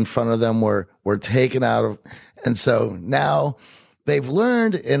obstacles in front of them were taken out of. And so now they've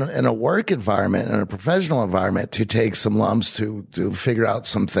learned in a work environment, in a professional environment, to take some lumps, to figure out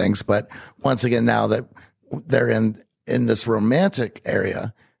some things. But once again, now that they're in this romantic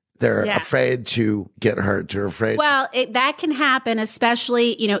area, they're afraid to get hurt. They're afraid. Well, that can happen,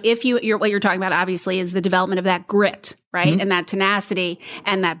 especially, if what you're talking about, obviously, is the development of that grit, right? And that tenacity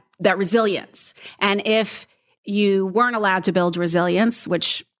and that resilience. And if you weren't allowed to build resilience,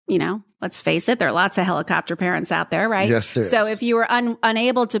 which, let's face it, there are lots of helicopter parents out there, right? Yes, there is. So if you were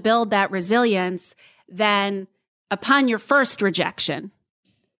unable to build that resilience, then upon your first rejection,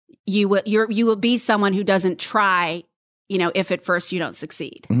 you will be someone who doesn't try, if at first you don't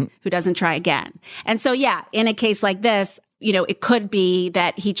succeed, who doesn't try again. And so, in a case like this, it could be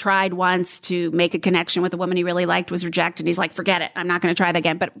that he tried once to make a connection with a woman he really liked, was rejected. And he's like, forget it. I'm not going to try that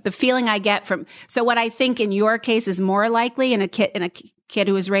again. But the feeling I get so what I think in your case is more likely in a kid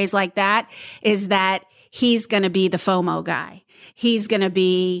who was raised like that is that he's going to be the FOMO guy. He's going to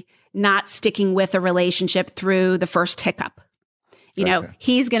be not sticking with a relationship through the first hiccup.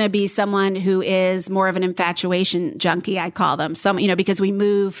 He's going to be someone who is more of an infatuation junkie, I call them. Because we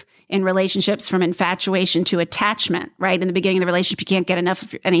move in relationships from infatuation to attachment, right? In the beginning of the relationship, you can't get enough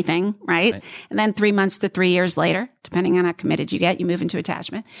of anything, right? And then 3 months to 3 years later, depending on how committed you get, you move into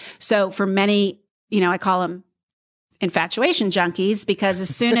attachment. So for many, I call them infatuation junkies, because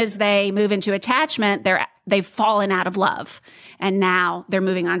as soon as they move into attachment, they've fallen out of love. And now they're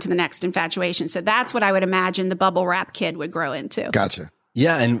moving on to the next infatuation. So that's what I would imagine the bubble wrap kid would grow into. Gotcha.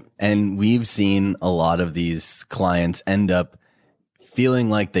 Yeah. And we've seen a lot of these clients end up feeling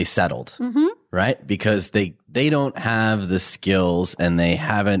like they settled, right? Because they don't have the skills and they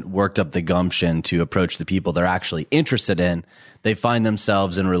haven't worked up the gumption to approach the people they're actually interested in. They find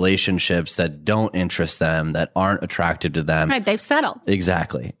themselves in relationships that don't interest them, that aren't attractive to them. Right, they've settled.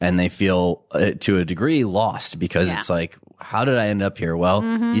 Exactly. And they feel, to a degree, lost because it's like, how did I end up here? Well,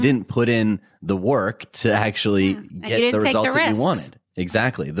 you didn't put in the work to actually get the results that you wanted.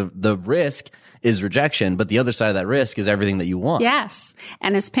 Exactly. The risk is rejection, but the other side of that risk is everything that you want. Yes.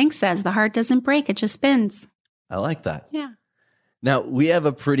 And as Pink says, the heart doesn't break, it just bends. I like that. Yeah. Now, we have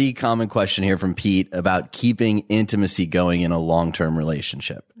a pretty common question here from Pete about keeping intimacy going in a long-term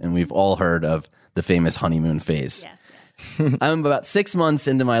relationship. And we've all heard of the famous honeymoon phase. Yes. I'm about 6 months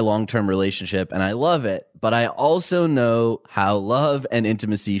into my long-term relationship and I love it, but I also know how love and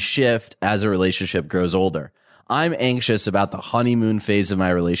intimacy shift as a relationship grows older. I'm anxious about the honeymoon phase of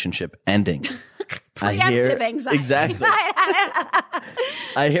my relationship ending. Preemptive anxiety. Exactly.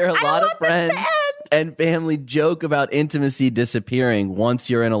 I hear a lot of friends and family joke about intimacy disappearing once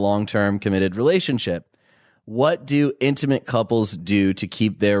you're in a long-term committed relationship. What do intimate couples do to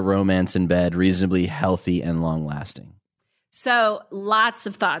keep their romance in bed reasonably healthy and long-lasting? So lots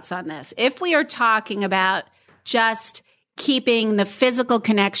of thoughts on this. If we are talking about just keeping the physical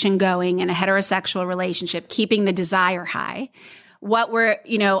connection going in a heterosexual relationship, keeping the desire high,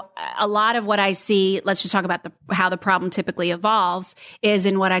 a lot of what I see, let's just talk about how the problem typically evolves, is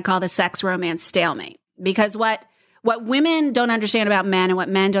in what I call the sex romance stalemate. Because what women don't understand about men and what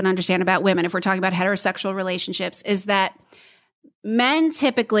men don't understand about women, if we're talking about heterosexual relationships, is that men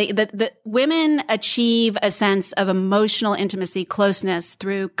typically, the women achieve a sense of emotional intimacy, closeness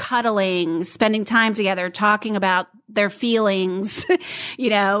through cuddling, spending time together, talking about their feelings,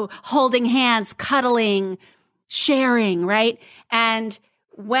 holding hands, cuddling, sharing, right? And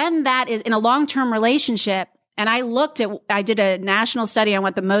when that is in a long-term relationship, and I did a national study on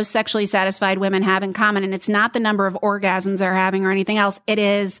what the most sexually satisfied women have in common, and it's not the number of orgasms they're having or anything else. It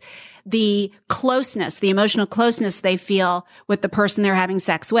is the closeness, the emotional closeness they feel with the person they're having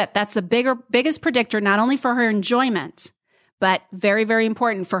sex with. That's the biggest predictor, not only for her enjoyment, but very, very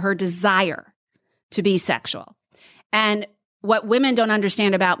important for her desire to be sexual. And what women don't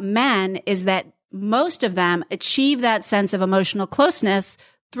understand about men is that most of them achieve that sense of emotional closeness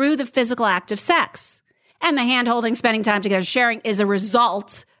through the physical act of sex. And the hand-holding, spending time together, sharing is a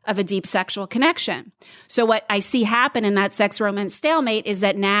result of a deep sexual connection. So what I see happen in that sex romance stalemate is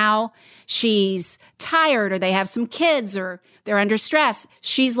that now she's tired, or they have some kids, or they're under stress.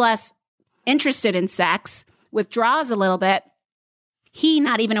 She's less interested in sex, withdraws a little bit. He,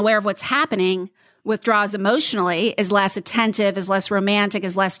 not even aware of what's happening, withdraws emotionally, is less attentive, is less romantic,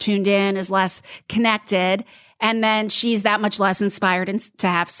 is less tuned in, is less connected. And then she's that much less inspired to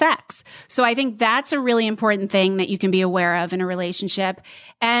have sex. So I think that's a really important thing that you can be aware of in a relationship.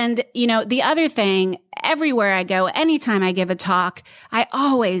 And, the other thing, everywhere I go, anytime I give a talk, I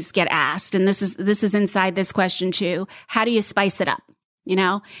always get asked, and this is inside this question too, how do you spice it up?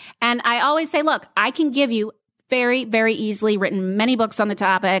 And I always say, look, I can give you very, very easily, written many books on the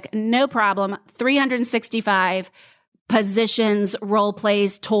topic, no problem, 365 positions, role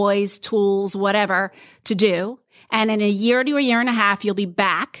plays, toys, tools, whatever to do. And in a year to a year and a half, you'll be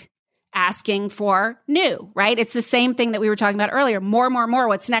back asking for new, right? It's the same thing that we were talking about earlier. More,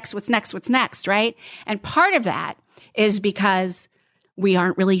 what's next, right? And part of that is because we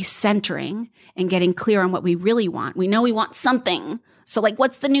aren't really centering and getting clear on what we really want. We know we want something. So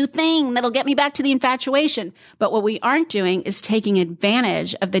what's the new thing that'll get me back to the infatuation? But what we aren't doing is taking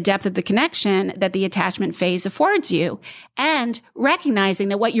advantage of the depth of the connection that the attachment phase affords you, and recognizing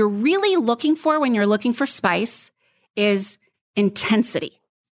that what you're really looking for when you're looking for spice is intensity,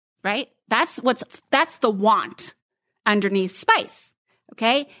 right? That's the want underneath spice.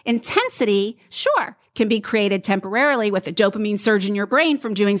 Okay. Intensity, sure, can be created temporarily with a dopamine surge in your brain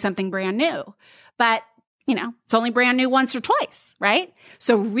from doing something brand new. But it's only brand new once or twice, right?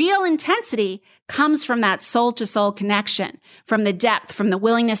 So real intensity comes from that soul-to-soul connection, from the depth, from the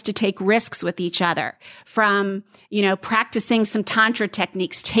willingness to take risks with each other, from, practicing some tantra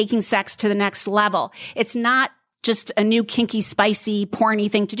techniques, taking sex to the next level. It's not just a new kinky, spicy,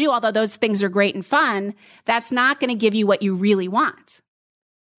 porny thing to do, although those things are great and fun. That's not going to give you what you really want.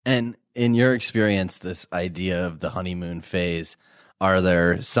 And in your experience, this idea of the honeymoon phase, are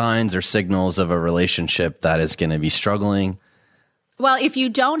there signs or signals of a relationship that is going to be struggling? Well, if you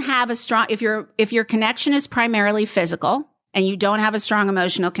don't have if your connection is primarily physical and you don't have a strong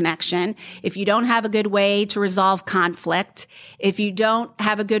emotional connection, if you don't have a good way to resolve conflict, if you don't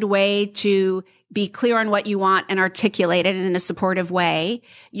have a good way to be clear on what you want and articulate it in a supportive way,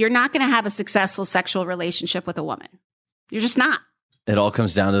 you're not going to have a successful sexual relationship with a woman. You're just not. It all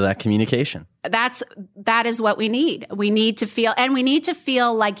comes down to that communication. That is what we need. We need to feel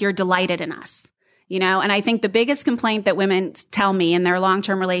like you're delighted in us, And I think the biggest complaint that women tell me in their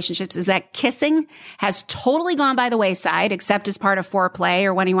long-term relationships is that kissing has totally gone by the wayside, except as part of foreplay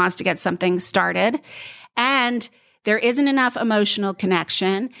or when he wants to get something started. And there isn't enough emotional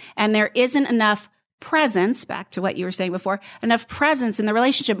connection, and there isn't enough presence, back to what you were saying before, enough presence in the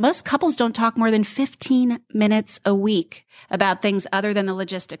relationship. Most couples don't talk more than 15 minutes a week about things other than the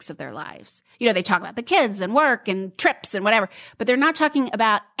logistics of their lives. They talk about the kids and work and trips and whatever, but they're not talking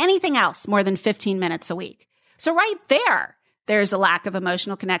about anything else more than 15 minutes a week. So right there's a lack of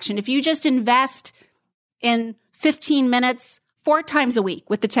emotional connection. If you just invest in 15 minutes 4 times a week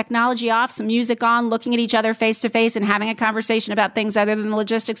with the technology off, some music on, looking at each other face to face and having a conversation about things other than the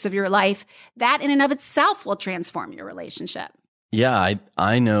logistics of your life, that in and of itself will transform your relationship. Yeah,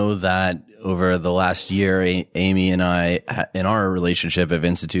 I know that over the last year, Amy and I, in our relationship, have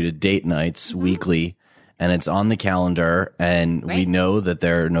instituted date nights weekly. and it's on the calendar, and we know that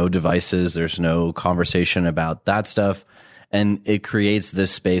there are no devices, there's no conversation about that stuff, and it creates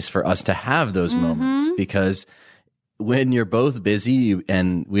this space for us to have those moments, because when you're both busy,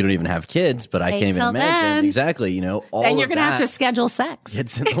 and we don't even have kids, but I can't even imagine exactly, all then you're going to have to schedule sex.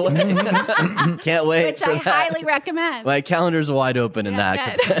 It's in the way. Can't wait. Which I highly recommend. My calendar's wide open in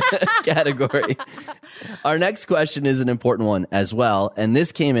that category. Our next question is an important one as well, and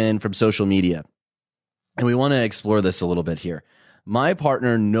this came in from social media, and we want to explore this a little bit here. My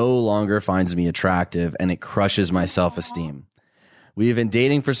partner no longer finds me attractive, and it crushes my self-esteem. We have been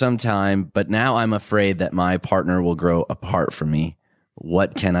dating for some time, but now I'm afraid that my partner will grow apart from me.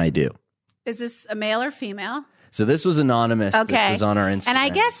 What can I do? Is this a male or female? So this was anonymous. Okay. This was on our Instagram. And I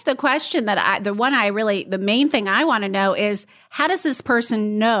guess the question the main thing I want to know is, how does this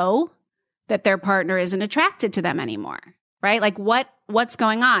person know that their partner isn't attracted to them anymore? Right? Like what's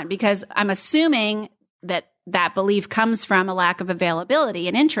going on? Because I'm assuming that belief comes from a lack of availability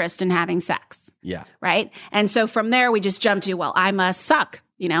and interest in having sex. Yeah. Right? And so from there, we just jump to, well, I must suck.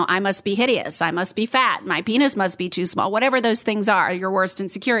 I must be hideous. I must be fat. My penis must be too small. Whatever those things are, your worst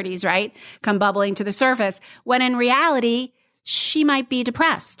insecurities, right? Come bubbling to the surface. When in reality, she might be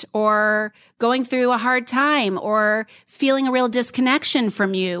depressed or going through a hard time or feeling a real disconnection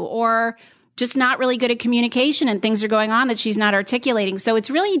from you, or just not really good at communication, and things are going on that she's not articulating. So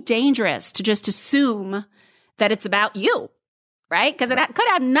it's really dangerous to just assume that it's about you, right? Because it could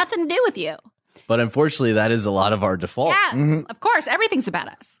have nothing to do with you. But unfortunately, that is a lot of our default. Yes, of course. Everything's about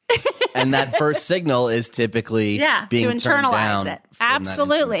us. And that first signal is typically being to internalize it.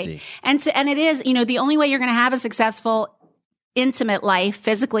 Absolutely. And it is, the only way you're going to have a successful intimate life,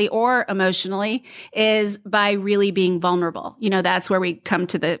 physically or emotionally, is by really being vulnerable. That's where we come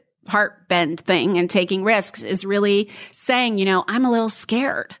to the heart bend thing, and taking risks is really saying, I'm a little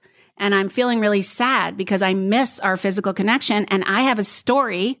scared and I'm feeling really sad because I miss our physical connection, and I have a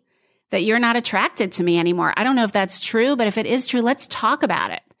story that you're not attracted to me anymore. I don't know if that's true, but if it is true, let's talk about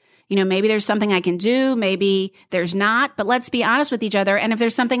it. Maybe there's something I can do, maybe there's not, but let's be honest with each other. And if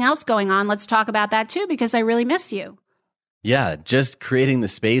there's something else going on, let's talk about that too, because I really miss you. Yeah, just creating the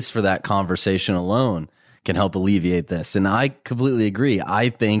space for that conversation alone can help alleviate this. And I completely agree. I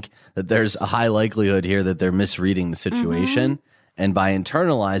think that there's a high likelihood here that they're misreading the situation. And by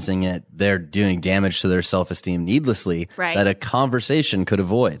internalizing it, they're doing damage to their self-esteem needlessly that a conversation could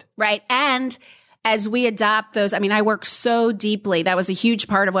avoid. Right. And as we adopt those, I work so deeply. That was a huge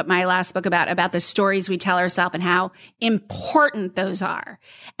part of what my last book about the stories we tell ourselves and how important those are.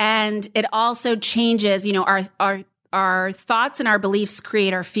 And it also changes, our thoughts and our beliefs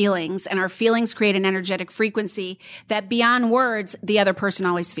create our feelings, and our feelings create an energetic frequency that beyond words, the other person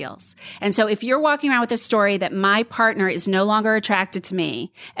always feels. And so if you're walking around with a story that my partner is no longer attracted to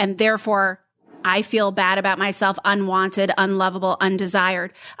me, and therefore I feel bad about myself, unwanted, unlovable,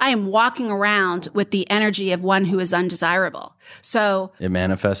 undesired, I am walking around with the energy of one who is undesirable. So it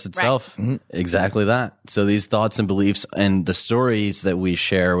manifests itself. Exactly that. So these thoughts and beliefs and the stories that we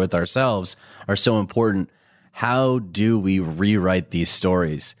share with ourselves are so important. How do we rewrite these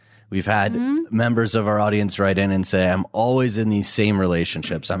stories? We've had members of our audience write in and say, I'm always in these same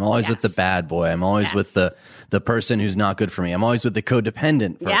relationships. I'm always with the bad boy. I'm always with the person who's not good for me. I'm always with the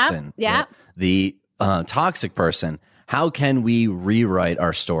codependent person, the toxic person. How can we rewrite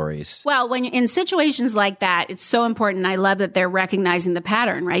our stories? Well, when in situations like that, it's so important. I love that they're recognizing the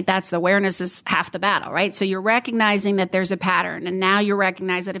pattern, right? That's the awareness is half the battle, right? So you're recognizing that there's a pattern, and now you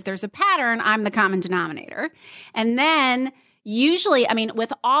recognize that if there's a pattern, I'm the common denominator. And then usually,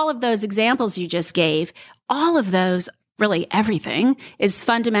 with all of those examples you just gave, all of those, really everything, is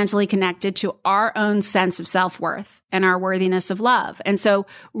fundamentally connected to our own sense of self-worth and our worthiness of love. And so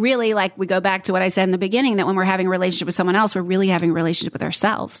really, like, we go back to what I said in the beginning, that when we're having a relationship with someone else, we're really having a relationship with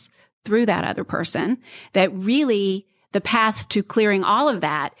ourselves through that other person. That really the path to clearing all of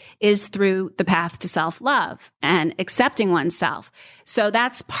that is through the path to self-love and accepting oneself. So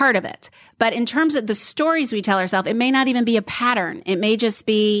that's part of it. But in terms of the stories we tell ourselves, it may not even be a pattern. It may just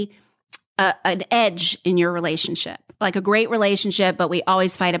be an edge in your relationship. Like a great relationship, but we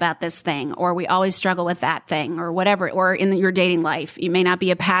always fight about this thing, or we always struggle with that thing, or whatever. Or in your dating life, you may not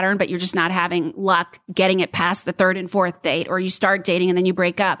be a pattern, but you're just not having luck getting it past the third and fourth date, or you start dating and then you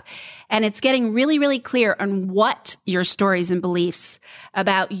break up. And it's getting really, really clear on what your stories and beliefs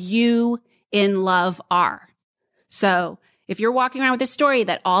about you in love are. So if you're walking around with a story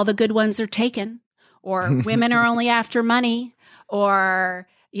that all the good ones are taken, or women are only after money, or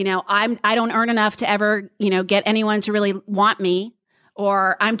I don't earn enough to ever, get anyone to really want me,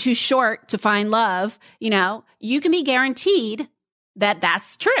 or I'm too short to find love, you can be guaranteed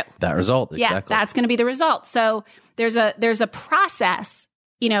that's true. That result. Exactly. Yeah, that's going to be the result. So there's a process.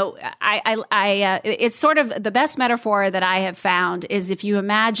 You know, it's sort of the best metaphor that I have found is if you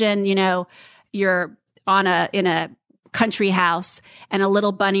imagine, you know, you're in a country house and a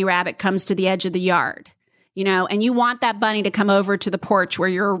little bunny rabbit comes to the edge of the yard, you know, and you want that bunny to come over to the porch where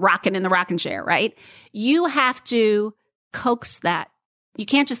you're rocking in the rocking chair, right? You have to coax that. You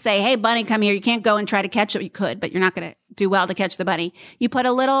can't just say, hey, bunny, come here. You can't go and try to catch it. You could, but you're not going to do well to catch the bunny. You put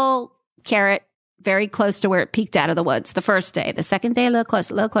a little carrot very close to where it peeked out of the woods the first day. The second day, a little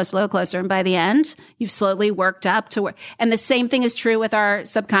closer, a little closer, a little closer. And by the end, you've slowly worked up to where, and the same thing is true with our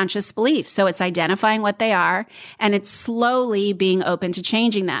subconscious beliefs. So it's identifying what they are and it's slowly being open to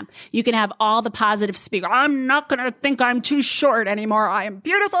changing them. You can have all the positive speak. I'm not going to think I'm too short anymore. I am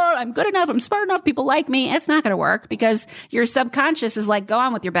beautiful. I'm good enough. I'm smart enough. People like me. It's not going to work because your subconscious is like, go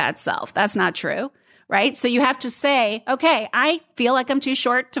on with your bad self. That's not true. Right? So you have to say, okay, I feel like I'm too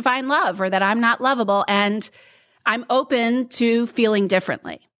short to find love or that I'm not lovable and I'm open to feeling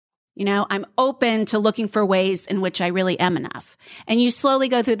differently. You know, I'm open to looking for ways in which I really am enough. And you slowly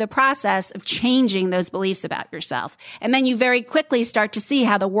go through the process of changing those beliefs about yourself. And then you very quickly start to see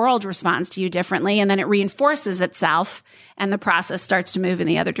how the world responds to you differently. And then it reinforces itself and the process starts to move in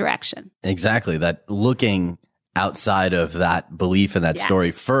the other direction. Exactly. That looking outside of that belief and that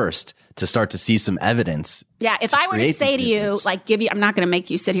story first to start to see some evidence. Yeah. If I were to say to you, like I'm not going to make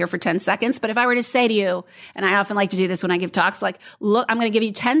you sit here for 10 seconds, but if I were to say to you, and I often like to do this when I give talks, like, look, I'm going to give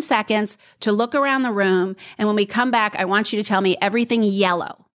you 10 seconds to look around the room. And when we come back, I want you to tell me everything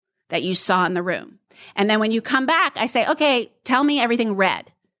yellow that you saw in the room. And then when you come back, I say, okay, tell me everything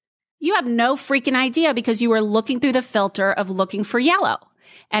red. You have no freaking idea because you were looking through the filter of looking for yellow.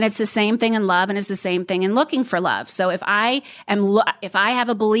 And it's the same thing in love and it's the same thing in looking for love. So if I have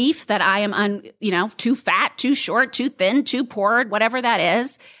a belief that I am too fat, too short, too thin, too poor, whatever that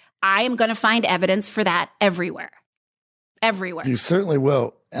is, I am going to find evidence for that everywhere. Everywhere. You certainly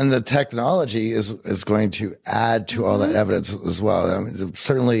will. And the technology is going to add to all that evidence as well. I mean,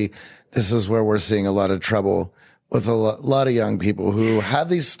 certainly this is where we're seeing a lot of trouble with a lot of young people who have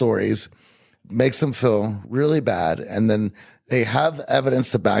these stories, makes them feel really bad. And then they have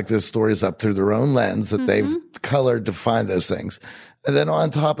evidence to back those stories up through their own lens that they've colored to find those things. And then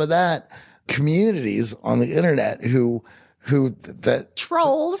on top of that, communities on the internet that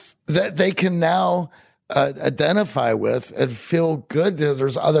trolls that they can now identify with and feel good.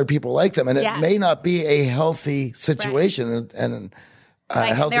 There's other people like them. And it may not be a healthy situation and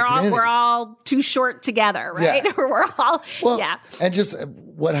like healthy community. We're all too short together, right? Yeah. Or we're all, And just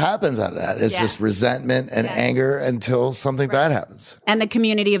what happens out of that is just resentment and anger until something bad happens. And the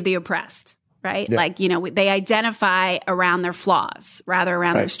community of the oppressed, right? Yeah. Like, they identify around their flaws rather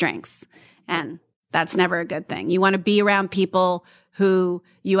around their strengths. And that's never a good thing. You want to be around people who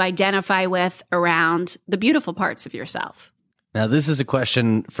you identify with around the beautiful parts of yourself. Now, this is a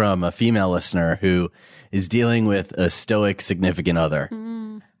question from a female listener who is dealing with a stoic significant other.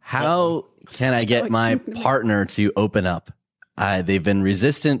 How can I get my partner to open up? They've been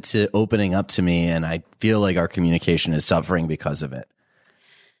resistant to opening up to me, and I feel like our communication is suffering because of it.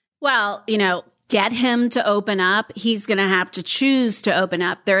 Well, get him to open up. He's going to have to choose to open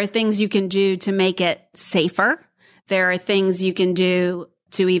up. There are things you can do to make it safer. There are things you can do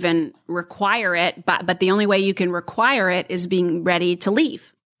to even require it, but the only way you can require it is being ready to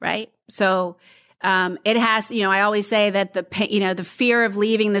leave, right? So it has, I always say that the fear of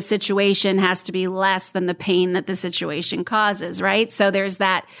leaving the situation has to be less than the pain that the situation causes, right? So there's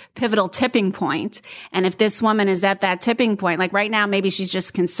that pivotal tipping point. And if this woman is at that tipping point, like right now, maybe she's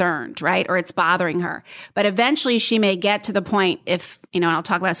just concerned, right? Or it's bothering her. But eventually she may get to the point if, and I'll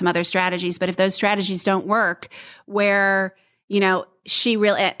talk about some other strategies, but if those strategies don't work where, she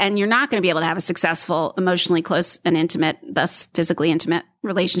really, and you're not going to be able to have a successful, emotionally close and intimate, thus physically intimate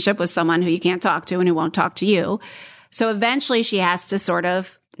relationship with someone who you can't talk to and who won't talk to you. So eventually she has to sort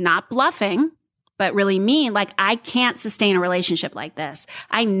of, not bluffing, but really mean, like, I can't sustain a relationship like this.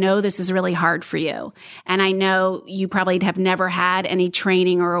 I know this is really hard for you. And I know you probably have never had any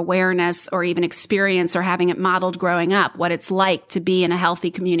training or awareness or even experience or having it modeled growing up, what it's like to be in a healthy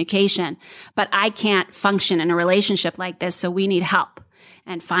communication. But I can't function in a relationship like this, so we need help.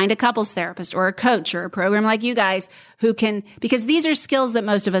 And find a couples therapist or a coach or a program like you guys who can, because these are skills that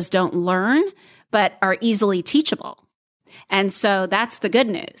most of us don't learn, but are easily teachable. And so that's the good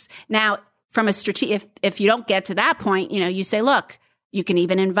news. Now, from a if you don't get to that point, you say, look, you can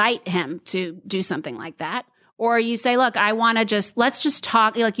even invite him to do something like that. Or you say, look, I want to let's just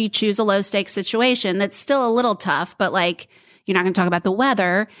talk, like you choose a low stakes situation that's still a little tough, but like, you're not going to talk about the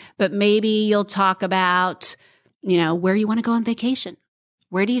weather, but maybe you'll talk about, where you want to go on vacation.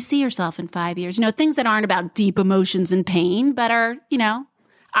 Where do you see yourself in 5 years? Things that aren't about deep emotions and pain, but are,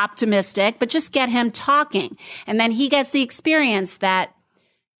 optimistic, but just get him talking. And then he gets the experience that,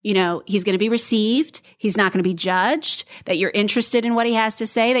 he's going to be received. He's not going to be judged, that you're interested in what he has to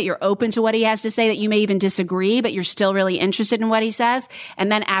say, that you're open to what he has to say, that you may even disagree, but you're still really interested in what he says.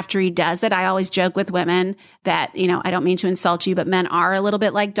 And then after he does it, I always joke with women that, I don't mean to insult you, but men are a little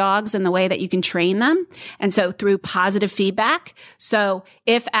bit like dogs in the way that you can train them. And so through positive feedback. So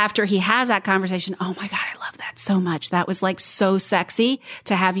if after he has that conversation, oh my God, I love that so much. That was like so sexy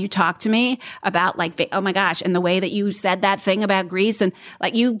to have you talk to me about like, oh my gosh. And the way that you said that thing about Greece, and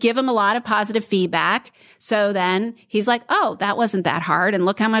like you give him a lot of positive feedback. So then he's like, oh, that wasn't that hard. And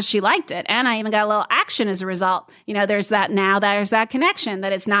look how much she liked it. And I even got a little action as a result. There's that connection,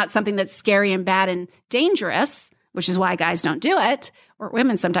 that it's not something that's scary and bad and dangerous, which is why guys don't do it, or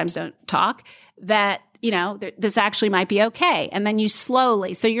women sometimes don't talk, that, this actually might be okay. And then you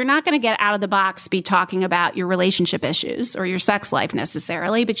slowly, so you're not going to get out of the box, be talking about your relationship issues or your sex life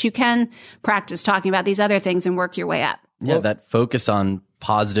necessarily, but you can practice talking about these other things and work your way up. Yeah, that focus on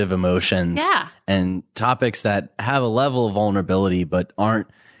positive emotions and topics that have a level of vulnerability but aren't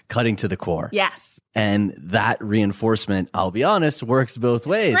cutting to the core. Yes. And that reinforcement, I'll be honest, works both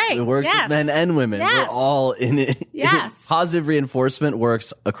ways. Great. It works with men and women. Yes. We're all in it. Yes. Positive reinforcement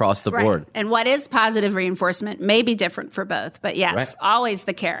works across the board. And what is positive reinforcement may be different for both. But yes, always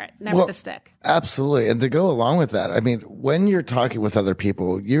the carrot, never the stick. Absolutely. And to go along with that, I mean, when you're talking with other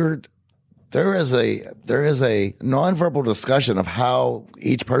people, there is a nonverbal discussion of how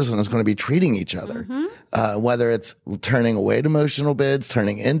each person is going to be treating each other, whether it's turning away emotional bids,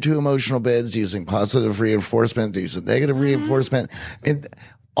 turning into emotional bids, using positive reinforcement, using negative reinforcement. And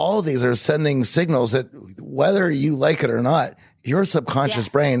all of these are sending signals that whether you like it or not, your subconscious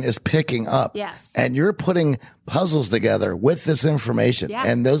brain is picking up. Yes. And you're putting puzzles together with this information. Yeah.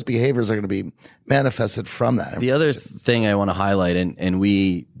 And those behaviors are going to be manifested from that. The other thing I want to highlight, and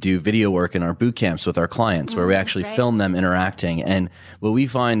we do video work in our boot camps with our clients where we actually film them interacting. And what we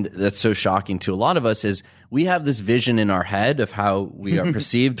find that's so shocking to a lot of us is we have this vision in our head of how we are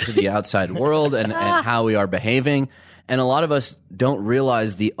perceived to the outside world and how we are behaving. And a lot of us don't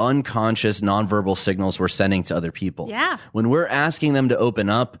realize the unconscious nonverbal signals we're sending to other people. Yeah. When we're asking them to open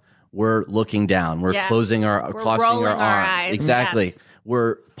up, we're looking down. We're crossing our arms. Exactly. Yes.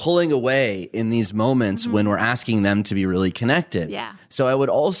 We're pulling away in these moments when we're asking them to be really connected. Yeah. So I would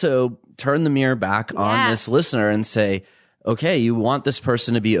also turn the mirror back on this listener and say, okay, you want this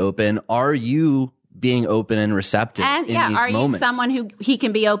person to be open. Are you being open and receptive in these moments? Are you someone who he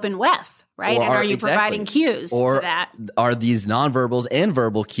can be open with? Right. And are you providing cues to that? Are these nonverbals and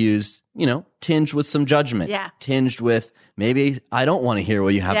verbal cues, tinged with some judgment? Yeah. Tinged with maybe I don't want to hear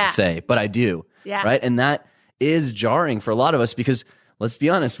what you have to say, but I do. Yeah. Right. And that is jarring for a lot of us because let's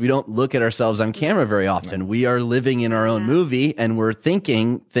be honest, we don't look at ourselves on camera very often. We are living in our own movie and we're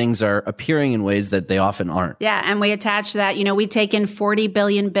thinking things are appearing in ways that they often aren't. Yeah. And we attach to that, we take in 40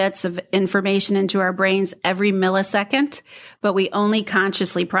 billion bits of information into our brains every millisecond, but we only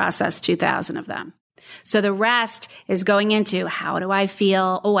consciously process 2,000 of them. So the rest is going into how do I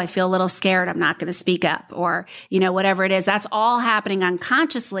feel? Oh, I feel a little scared. I'm not going to speak up or, whatever it is. That's all happening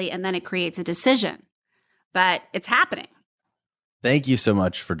unconsciously. And then it creates a decision, but it's happening. Thank you so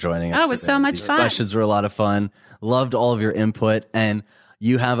much for joining us. Oh, it was so much fun. Questions were a lot of fun. Loved all of your input. And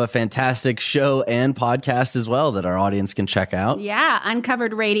you have a fantastic show and podcast as well that our audience can check out. Yeah,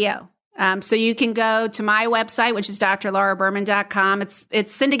 Uncovered Radio. So you can go to my website, which is drlauraberman.com.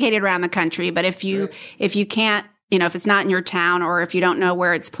 It's syndicated around the country, but if you can't, if it's not in your town or if you don't know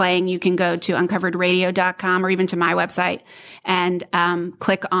where it's playing, you can go to uncoveredradio.com or even to my website and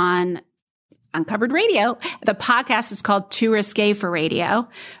click on Uncovered Radio. The podcast is called Too Risque for Radio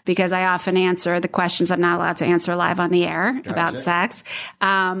because I often answer the questions I'm not allowed to answer live on the air about sex.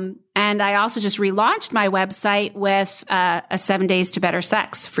 And I also just relaunched my website with a 7 Days to Better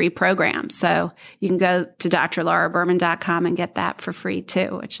Sex free program. So you can go to drlauraberman.com and get that for free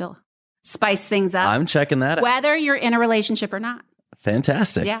too, which will spice things up. I'm checking that out. Whether you're in a relationship or not.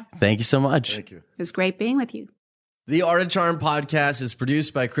 Fantastic. Yeah. Thank you so much. Thank you. It was great being with you. The Art of Charm podcast is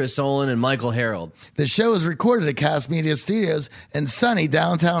produced by Chris Olin and Michael Harold. The show is recorded at Cast Media Studios in sunny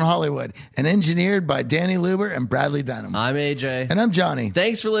downtown Hollywood and engineered by Danny Luber and Bradley Denham. I'm AJ. And I'm Johnny.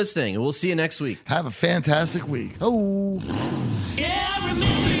 Thanks for listening, and we'll see you next week. Have a fantastic week. Oh.